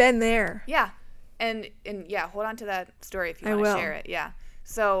 Hey, I've been there. Yeah. And yeah, hold on to that story if you want to share it. Yeah.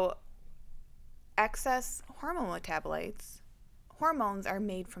 So excess hormone metabolites, hormones are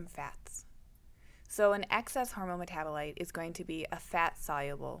made from fats. So an excess hormone metabolite is going to be a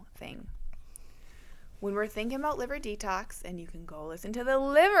fat-soluble thing. When we're thinking about liver detox, and you can go listen to the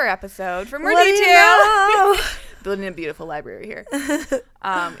liver episode for more detail. Building a beautiful library here.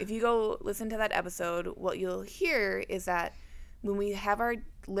 If you go listen to that episode, what you'll hear is that when we have our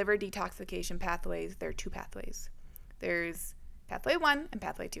liver detoxification pathways, there are two pathways. There's pathway 1 and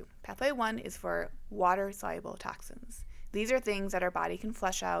pathway 2. Pathway 1 is for water-soluble toxins. These are things that our body can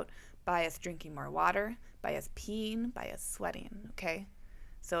flush out by us drinking more water, by us peeing, by us sweating, okay?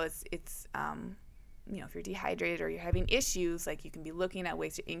 So it's if you're dehydrated or you're having issues, like you can be looking at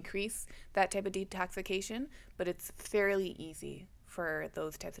ways to increase that type of detoxification, but it's fairly easy for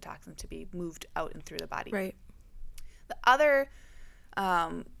those types of toxins to be moved out and through the body. Right. The other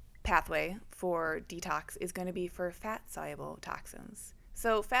pathway for detox is going to be for fat-soluble toxins.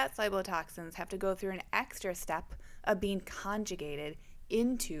 So fat-soluble toxins have to go through an extra step of being conjugated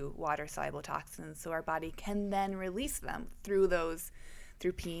into water-soluble toxins, so our body can then release them through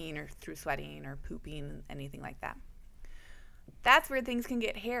peeing or through sweating or pooping, anything like that. That's where things can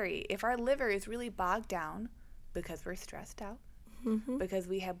get hairy. If our liver is really bogged down because we're stressed out, because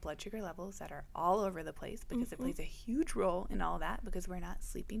we have blood sugar levels that are all over the place, because it plays a huge role in all that, because we're not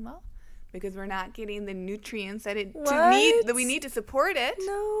sleeping well, because we're not getting the nutrients that we need to support it.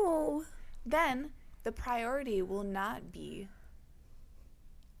 No. Then the priority will not be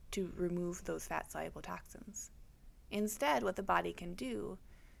to remove those fat-soluble toxins. Instead, what the body can do,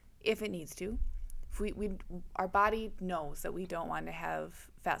 if it needs to, our body knows that we don't want to have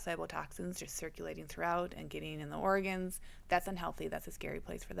fat-soluble toxins just circulating throughout and getting in the organs. That's unhealthy. That's a scary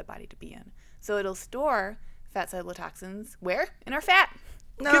place for the body to be in. So it'll store fat-soluble toxins where? In our fat.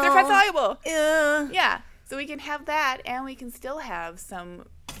 Because they're fat-soluble. Yeah. So we can have that, and we can still have some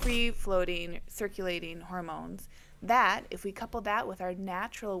free-floating, circulating hormones that, if we couple that with our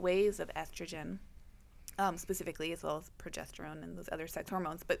natural ways of estrogen, specifically, as well as progesterone and those other sex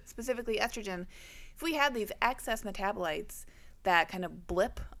hormones, but specifically estrogen, if we have these excess metabolites that kind of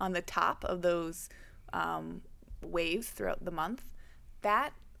blip on the top of those waves throughout the month,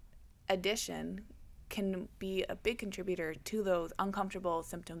 that addition can be a big contributor to those uncomfortable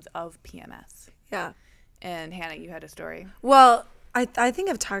symptoms of PMS. Yeah. And Hannah, you had a story. Well, I think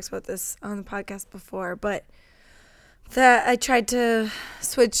I've talked about this on the podcast before, but that I tried to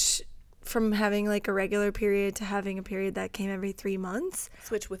switch from having like a regular period to having a period that came every 3 months.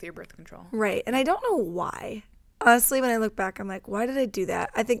 Switch with your birth control. Right. And I don't know why. Honestly, when I look back, I'm like, why did I do that?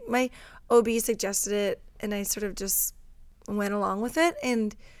 I think my OB suggested it, and I sort of just went along with it,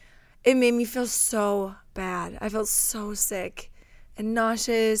 and it made me feel so bad. I felt so sick and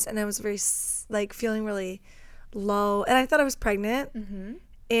nauseous, and I was very, like, feeling really low, and I thought I was pregnant,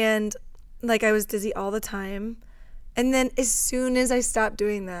 and, like, I was dizzy all the time, and then as soon as I stopped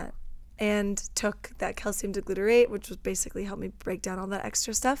doing that and took that calcium deglutarate, which was basically helped me break down all that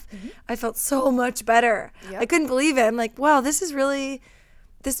extra stuff, I felt so much better. Yep. I couldn't believe it. I'm like, wow, this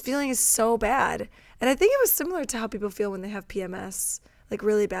feeling is so bad. And I think it was similar to how people feel when they have PMS, like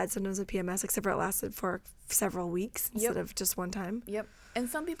really bad symptoms of PMS, except for it lasted for several weeks instead of just one time. Yep. And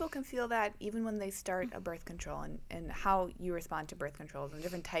some people can feel that even when they start a birth control, and how you respond to birth controls and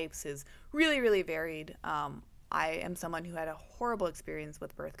different types is really, really varied. I am someone who had a horrible experience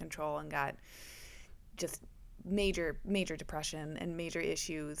with birth control and got just major depression and major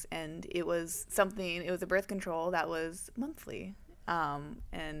issues. And it was a birth control that was monthly.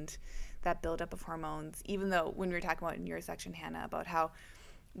 And that buildup of hormones, even though when we were talking about in your section, Hannah, about how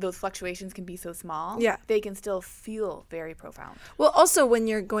those fluctuations can be so small, they can still feel very profound. Well, also when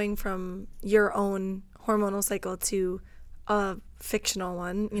you're going from your own hormonal cycle to a fictional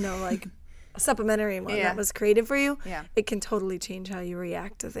one, like a supplementary one that was created for you, it can totally change how you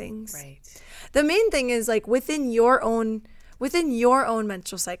react to things. Right. The main thing is, like, within your own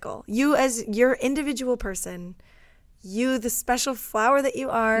menstrual cycle, you as your individual person, you, the special flower that you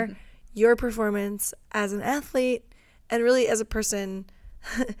are, your performance as an athlete and really as a person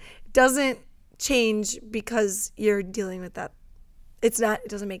doesn't change because you're dealing with that. It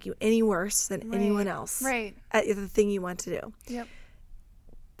doesn't make you any worse than anyone else at the thing you want to do. Yep.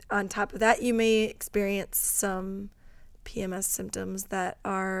 On top of that, you may experience some PMS symptoms that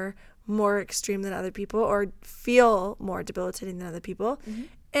are more extreme than other people or feel more debilitating than other people.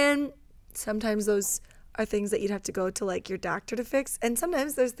 And sometimes those are things that you'd have to go to, like, your doctor to fix. And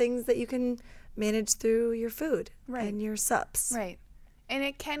sometimes there's things that you can manage through your food and your sups. Right. And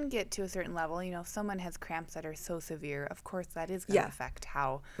it can get to a certain level. If someone has cramps that are so severe, of course that is going to affect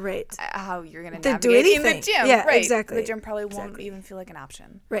how you're going to navigate in the gym. Yeah, exactly. The gym probably won't even feel like an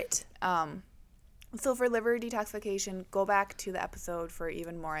option. Right. So for liver detoxification, go back to the episode for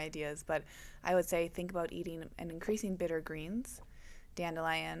even more ideas. But I would say think about eating and increasing bitter greens,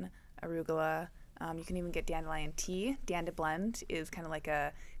 dandelion, arugula. You can even get dandelion tea. DandaBlend is kind of like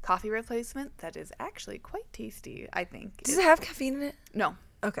a coffee replacement that is actually quite tasty, I think. Does it have caffeine in it? No.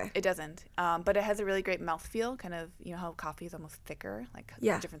 Okay. It doesn't. But it has a really great mouthfeel, kind of, how coffee is almost thicker, like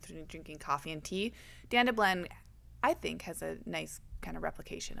the difference between drinking coffee and tea. DandaBlend, I think, has a nice kind of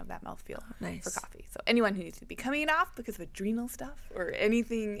replication of that mouthfeel for coffee. So anyone who needs to be coming off because of adrenal stuff or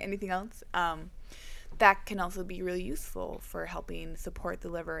anything else, that can also be really useful for helping support the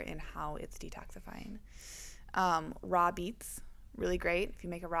liver in how it's detoxifying. Raw beets, really great. If you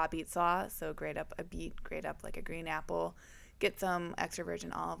make a raw beet sauce, so grate up a beet, grate up like a green apple, get some extra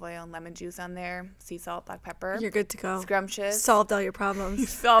virgin olive oil and lemon juice on there, sea salt, black pepper. You're good to go. Scrumptious. Solved all your problems.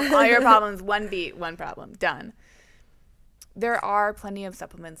 Solved all your problems. One beet, one problem. Done. There are plenty of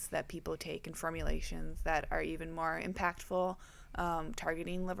supplements that people take in formulations that are even more impactful,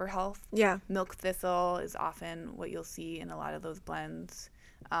 targeting liver health. Yeah. Milk thistle is often what you'll see in a lot of those blends.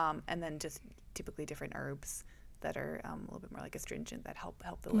 And then just typically different herbs that are a little bit more like astringent that help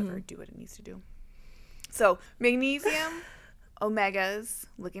the liver do what it needs to do. So magnesium, omegas,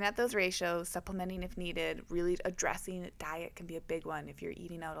 looking at those ratios, supplementing if needed, really addressing diet can be a big one if you're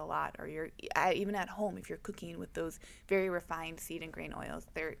eating out a lot, or you're even at home if you're cooking with those very refined seed and grain oils.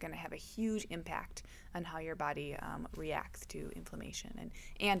 They're going to have a huge impact on how your body reacts to inflammation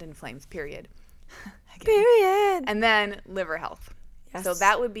and inflames, period. Period. And then liver health. Yes. So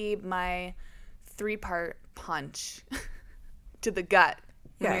that would be my 3-part punch to the gut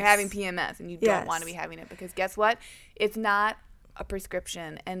when you're having PMS and you don't want to be having it, because guess what? It's not a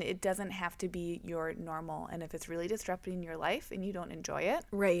prescription and it doesn't have to be your normal. And if it's really disrupting your life and you don't enjoy it,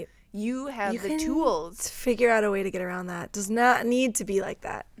 you have the tools to figure out a way to get around that. It does not need to be like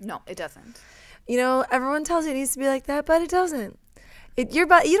that. No, it doesn't. Everyone tells you it needs to be like that, but it doesn't. Your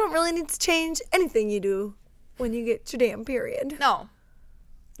body, you don't really need to change anything you do when you get your damn period. No.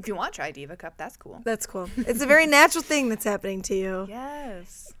 If you want to try Diva Cup, that's cool. That's cool. It's a very natural thing that's happening to you.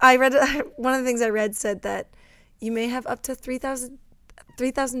 Yes. I read one of the things I read said that you may have up to 3,000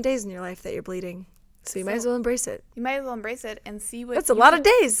 days in your life that you're bleeding. So you might as well embrace it. You might as well embrace it and see what. That's a lot of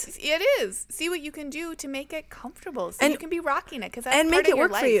days. It is. See what you can do to make it comfortable, so you can be rocking it, because that's and part make it of your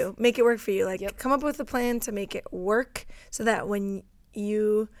work life. for you. Make it work for you. Like come up with a plan to make it work, so that when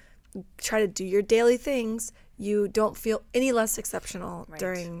you try to do your daily things, you don't feel any less exceptional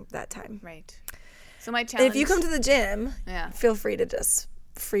during that time. Right. So my challenge. If you come to the gym, feel free to just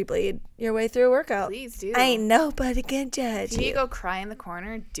free bleed your way through a workout. Please do. Ain't nobody can judge if you. Need to go cry in the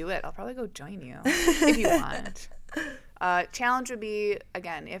corner, do it. I'll probably go join you if you want. Challenge would be,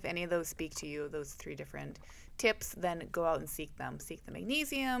 again, if any of those speak to you, those 3 different tips, then go out and seek them. Seek the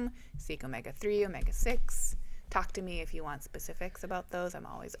magnesium, seek omega-3, omega-6. Talk to me if you want specifics about those. I'm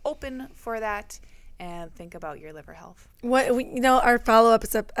always open for that. And think about your liver health. Our follow-up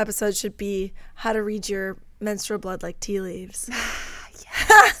episode should be how to read your menstrual blood like tea leaves.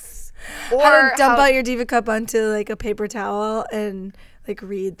 Yes. Or how to dump out your Diva Cup onto like a paper towel and like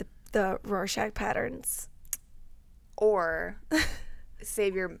read the Rorschach patterns. Or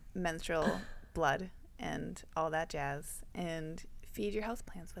save your menstrual blood and all that jazz and feed your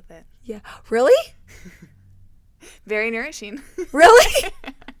houseplants with it. Yeah. Really? Very nourishing. Really?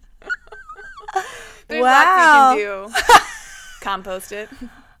 There's lots you can do. Compost it.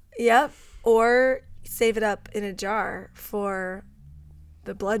 Yep. Or save it up in a jar for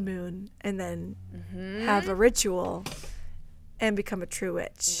the blood moon and then have a ritual and become a true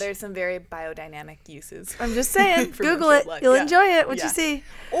witch. There's some very biodynamic uses. I'm just saying. Google it. Blood. You'll enjoy it. What you see.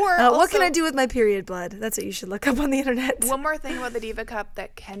 Or what can I do with my period blood? That's what you should look up on the internet. One more thing about the Diva Cup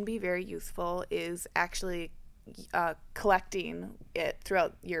that can be very useful is actually collecting it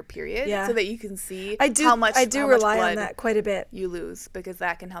throughout your period so that you can see how much rely blood on that quite a bit. You lose, because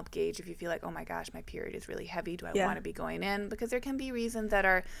that can help gauge if you feel like, oh my gosh, my period is really heavy. Do I want to be going in? Because there can be reasons that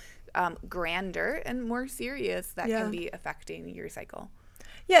are grander and more serious that can be affecting your cycle.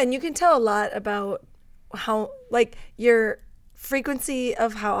 Yeah, and you can tell a lot about how, like, your frequency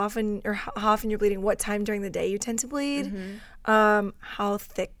of how often you're bleeding, what time during the day you tend to bleed, how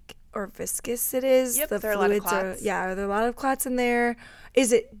thick or viscous it is. Yep, the there fluids are a lot of clots. Are there a lot of clots in there?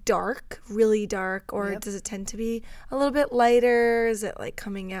 Is it dark, really dark, or does it tend to be a little bit lighter? Is it like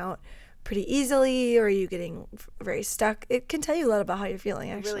coming out pretty easily, or are you getting very stuck? It can tell you a lot about how you're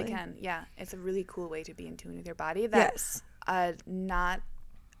feeling, actually. It really can. Yeah, it's a really cool way to be in tune with your body. I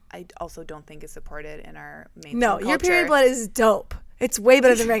also don't think is supported in our mainstream culture. Your period blood is dope. It's way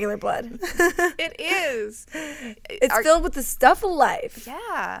better than regular blood. It is. It's filled with the stuff of life.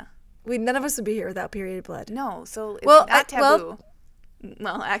 Yeah. None of us would be here without period blood. No, so it's not taboo.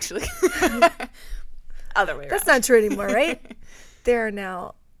 Well, actually, other way around. That's not true anymore, right? There are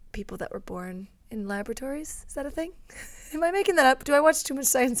now people that were born in laboratories. Is that a thing? Am I making that up? Do I watch too much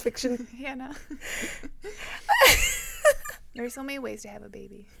science fiction? Yeah, no. There's so many ways to have a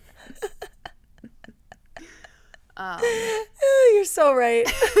baby. You're so right.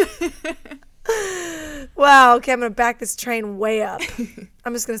 Wow. Okay, I'm going to back this train way up.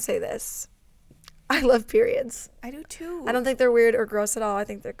 I'm just going to say this. I love periods. I do too. I don't think they're weird or gross at all. I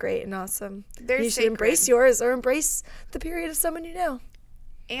think they're great and awesome. You should embrace yours or embrace the period of someone you know.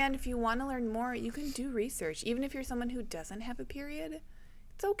 And if you want to learn more, you can do research. Even if you're someone who doesn't have a period,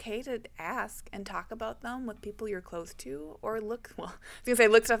 it's okay to ask and talk about them with people you're close to, or look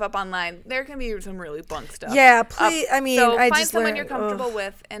stuff up online. There can be some really bunk stuff. Yeah, please. Find someone you're comfortable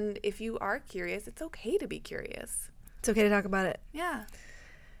with, and if you are curious, it's okay to be curious. It's okay to talk about it. Yeah.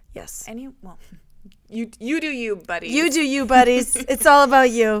 Yes. And you do you, buddies. You do you, buddies. It's all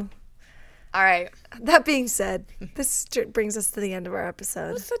about you. All right. That being said, this brings us to the end of our episode.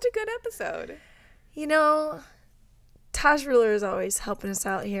 It was such a good episode. You know, Taj Ruler is always helping us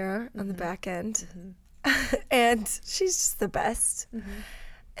out here on the back end. And she's just the best.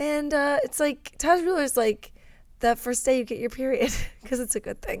 And it's like, Taj Ruler is like the first day you get your period, because it's a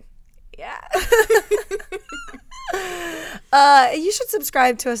good thing. Yeah. You should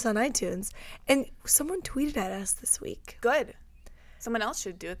subscribe to us on iTunes. And someone tweeted at us this week. Good. Someone else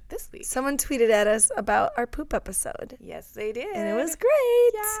should do it this week. Someone tweeted at us about our poop episode. Yes, they did. And it was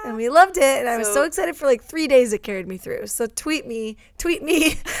great. Yeah. And we loved it. And I was so excited for like 3 days it carried me through. So tweet me, tweet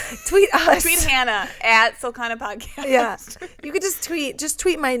us. Tweet Hannah at Sulcana Podcast. Yeah. You could just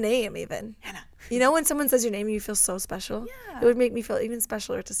tweet my name even. Hannah. You know when someone says your name and you feel so special? Yeah. It would make me feel even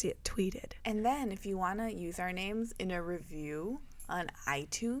specialer to see it tweeted. And then if you want to use our names in a review on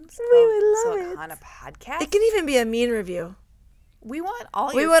iTunes, we would love Sulcana Podcast. It can even be a mean review. We want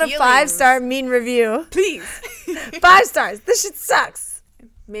all your feelings. A 5-star mean review. Please. 5 stars. This shit sucks.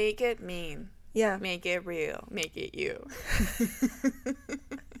 Make it mean. Yeah. Make it real. Make it you.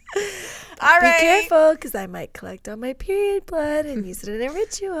 All right. Be careful, because I might collect all my period blood and use it in a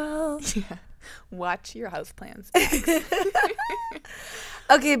ritual. Yeah. Watch your houseplants.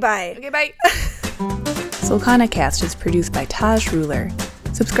 Okay, bye. Okay, bye. Sulcana Cast is produced by Taj Ruler.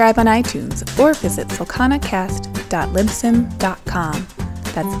 Subscribe on iTunes or visit sulcanacast.libsyn.com.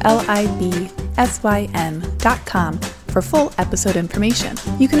 That's LIBSYN.com for full episode information.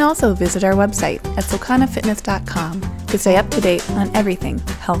 You can also visit our website at SolkanaFitness.com to stay up to date on everything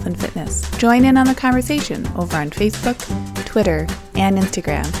health and fitness. Join in on the conversation over on Facebook, Twitter, and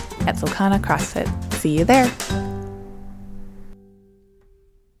Instagram at Solkana CrossFit. See you there.